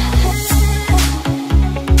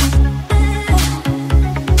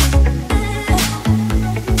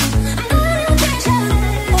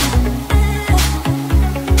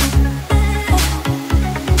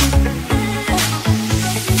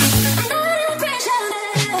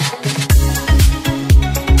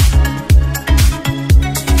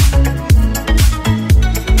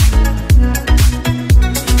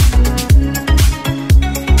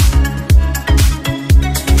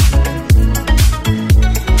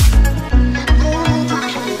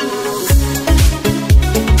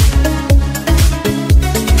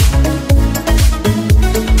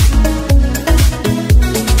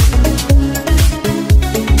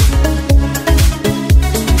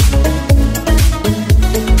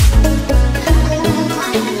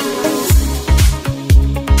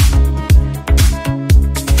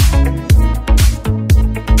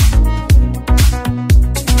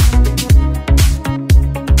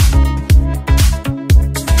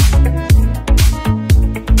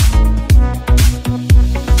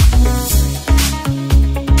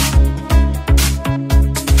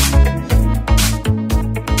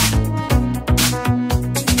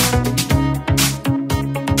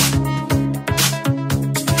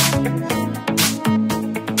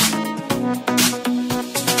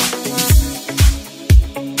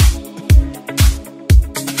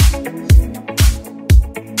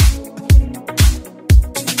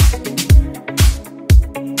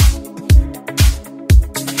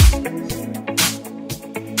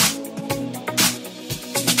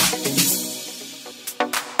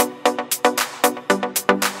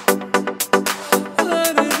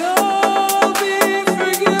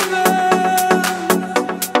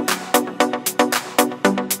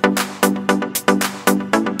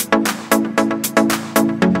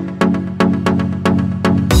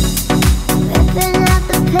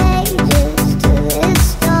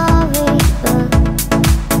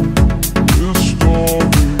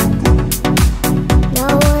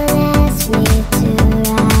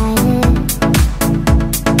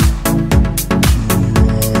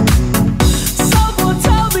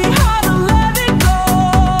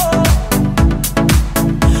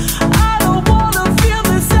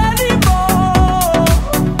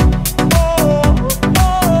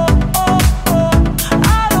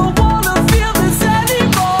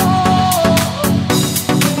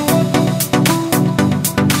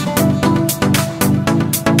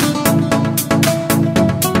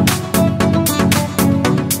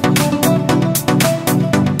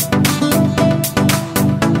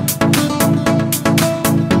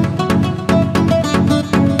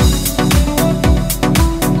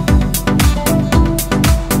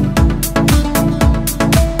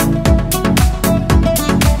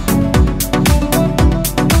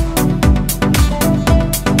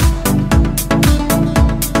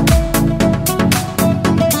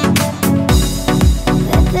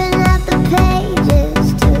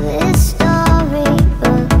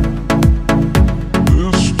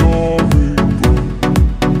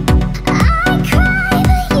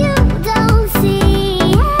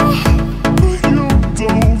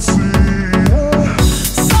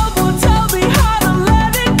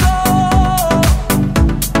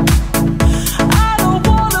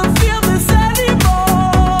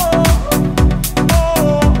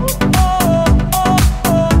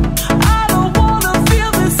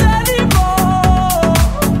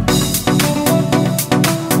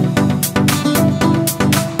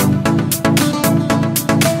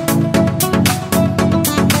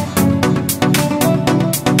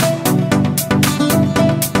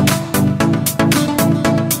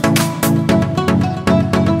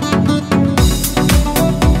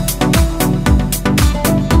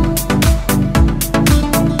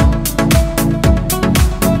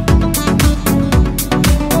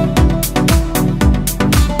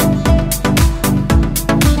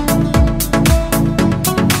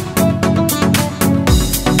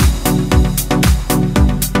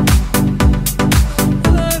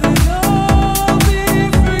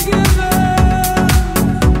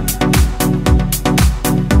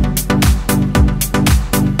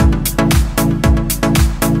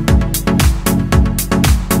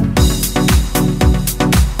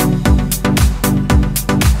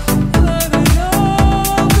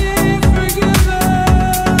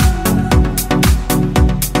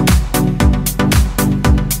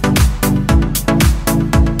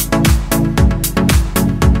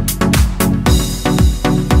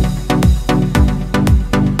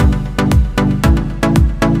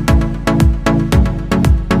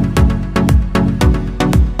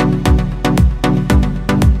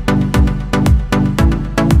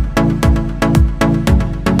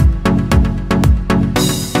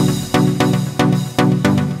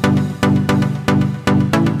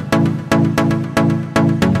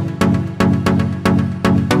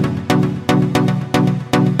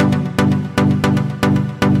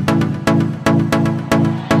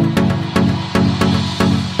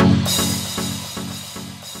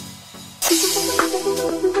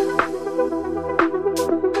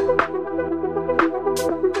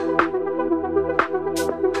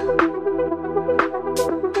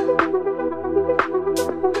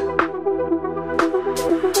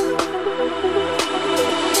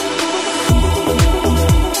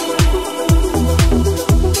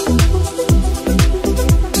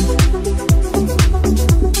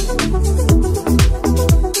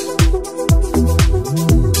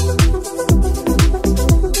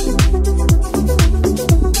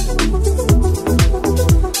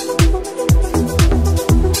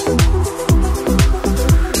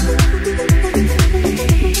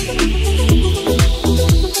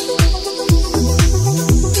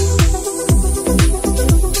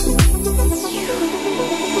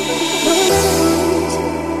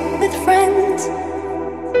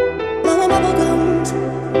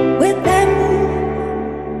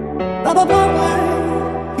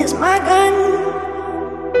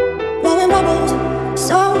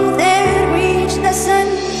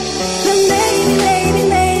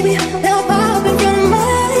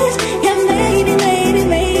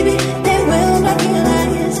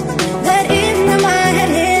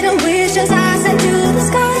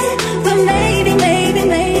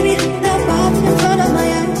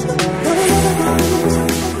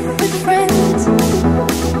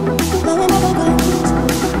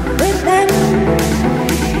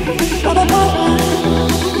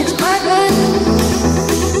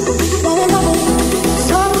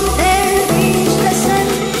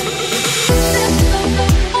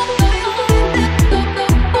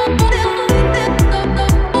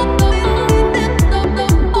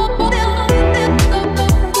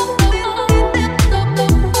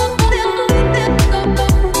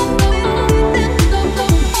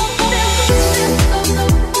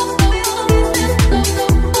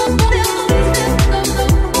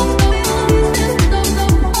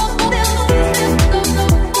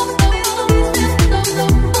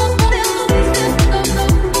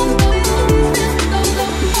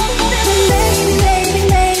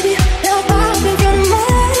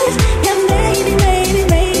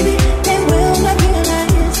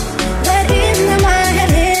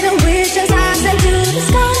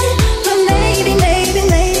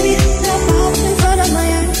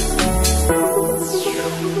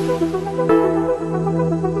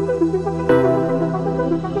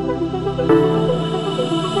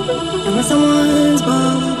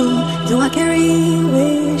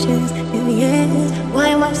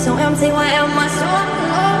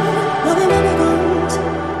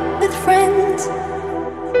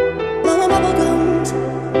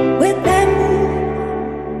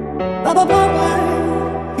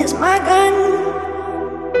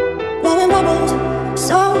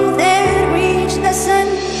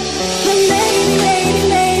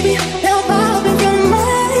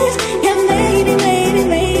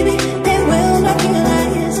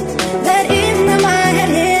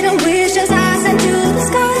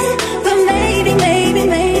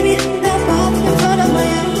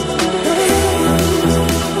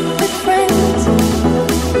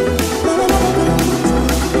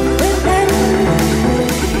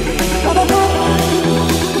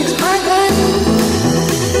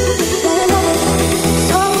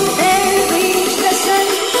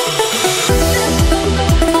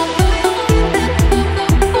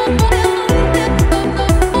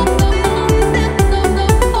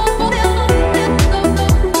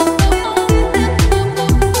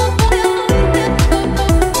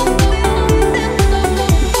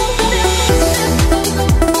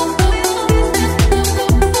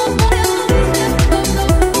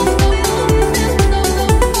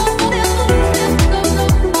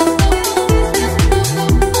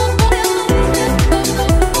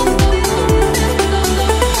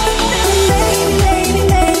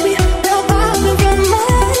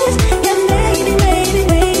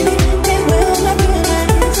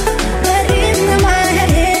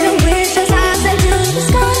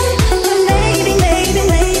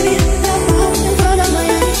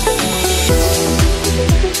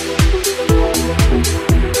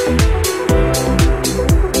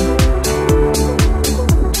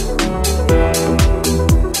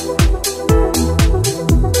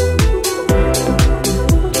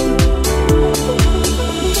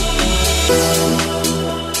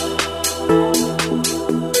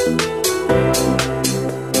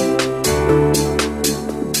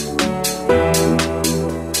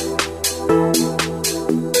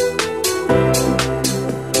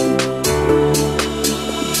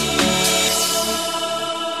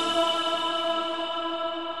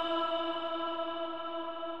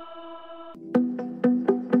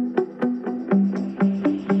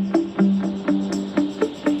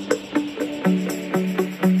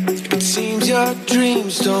your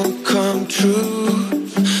dreams don't come true.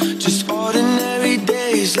 Just ordinary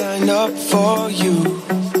days line up for you.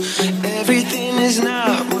 Everything is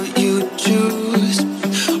not what you choose.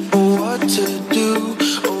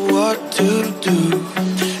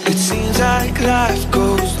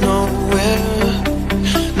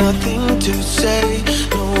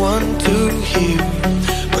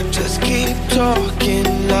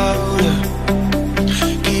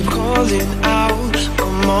 standing out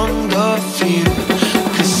among the few.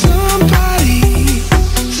 'Cause somebody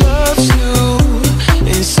loves you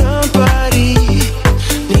and somebody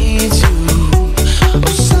needs you. Oh,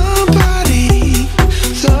 somebody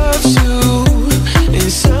loves you and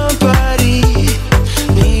somebody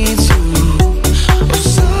needs you. Oh,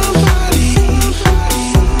 somebody.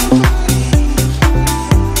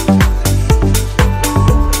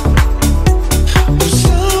 Oh,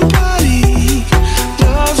 somebody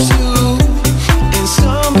loves you and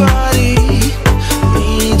somebody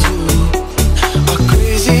needs you. Our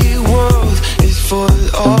crazy world is full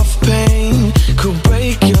of pain, could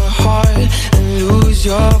break your heart and lose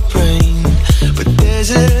your brain. But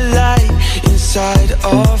there's a light inside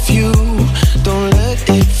of you, don't let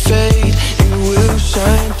it fade, it will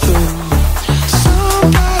shine through.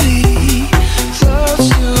 Somebody loves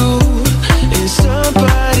you and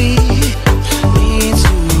somebody needs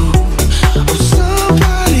you. Oh,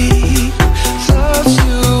 somebody loves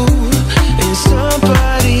you and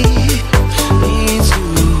somebody needs you.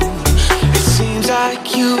 It seems like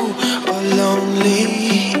you are lonely,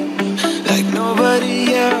 like nobody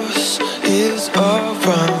else is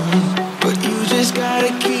around. But you just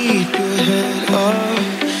gotta keep your head up,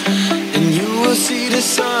 and you will see the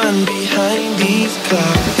sun behind these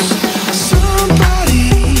clouds. Somebody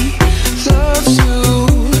loves you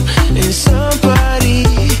and somebody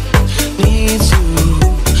needs you.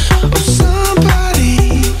 Oh, somebody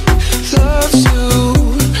loves you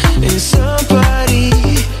and somebody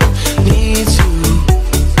needs you.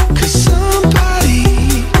 'Cause somebody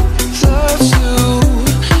loves you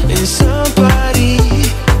and somebody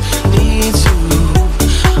needs you.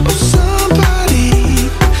 Oh, somebody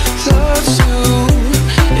loves you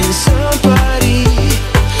and somebody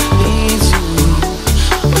needs you.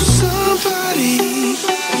 Oh, somebody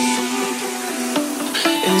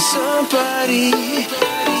and somebody.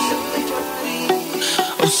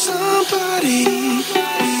 Oh, somebody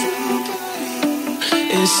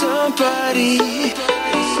and somebody.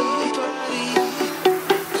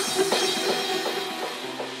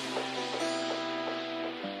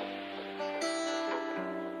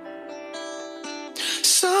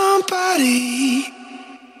 Somebody.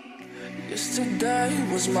 Yesterday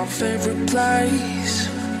was my favorite place,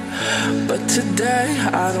 but today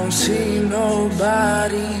I don't see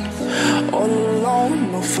nobody. All alone,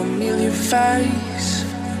 no familiar face.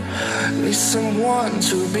 Need someone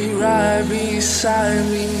to be right beside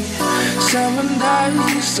me. 7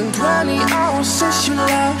 days and 20 hours since you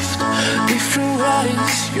left. Different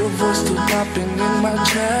ways, your voice still popping in my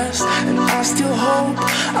chest. And I still hope,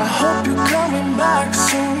 I hope you're coming back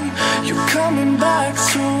soon. You're coming back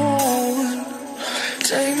soon.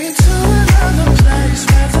 Take me to another place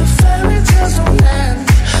where the fairy tales don't end.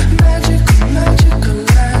 Magical, magical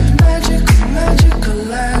land, magical, magical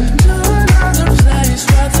land. To another place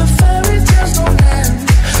where the fairy tales don't end.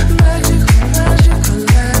 Magical, magical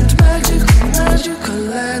land, magical, magical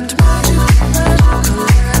land, magical, magical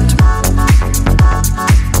land.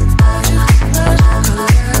 Magical, magical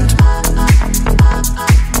land.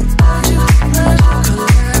 Magical, magical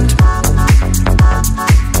land.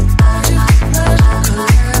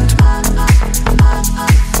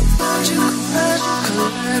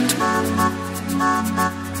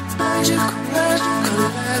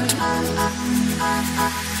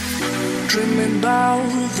 Dreaming about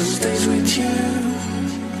those days with you.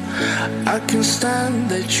 I can't stand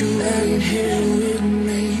that you ain't here with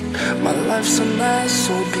me. My life's a mess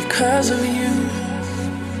all because of you.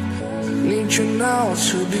 Need you now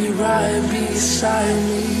to be right beside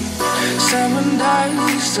me. 7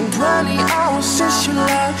 days and 20 hours since you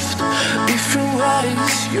left. Different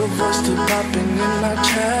ways, your voice still popping in my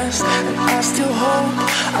chest. And I still hope,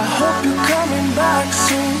 I hope you're coming back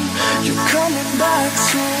soon. You're coming back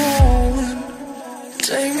soon.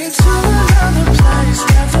 Take me to another place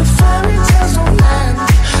where the fairy tales don't end.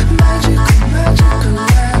 Magical, magical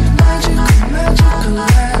land, magical, magical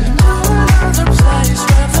land. To another place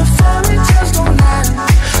where the fairy tales don't end.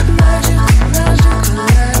 Magical, magical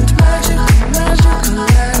land, magical, magical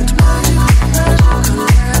land, magical, magical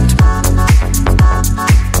land.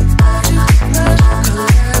 Magical, magical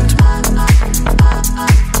land.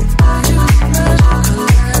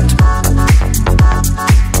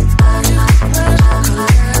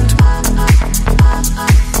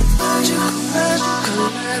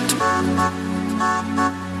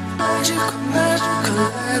 Magical,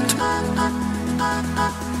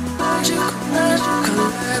 magical land.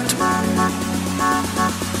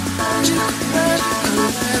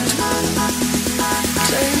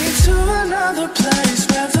 Take me to another place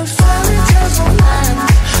where the fairy tales don't end.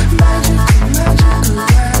 Magical, magical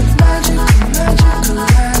land, magical, magical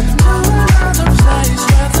land.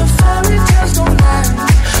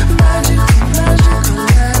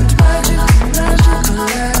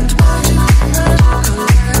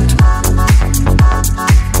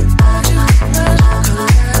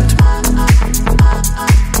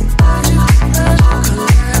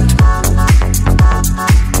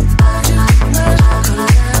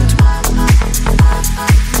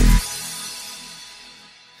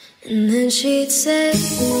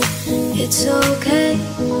 It's okay,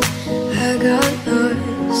 I got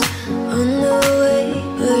yours on the way,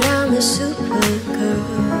 but I'm a super girl.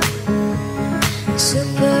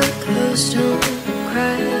 Super girls don't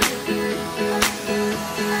cry.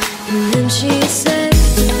 And then she said,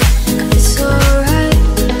 it's alright,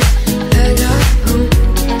 I got home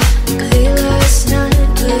late last night,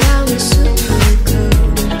 but I'm a super girl.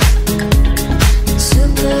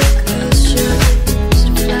 Super girls just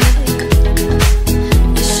fly.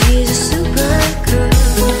 She's a super girl.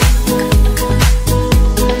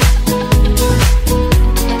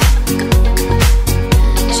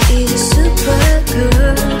 She's a super girl.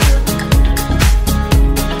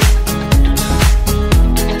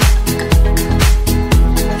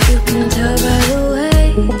 You can tell by the way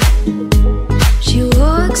she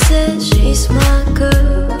walks that she's my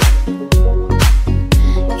girl.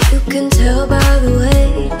 You can tell by the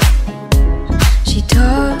way she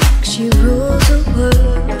talks, she rules the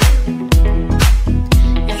world.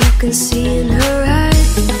 You can see in her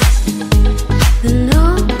eyes that no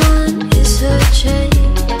one is her chain.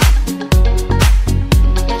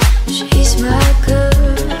 She's my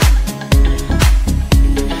girl,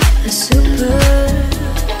 a super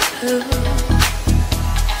girl.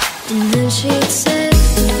 And then she'd say,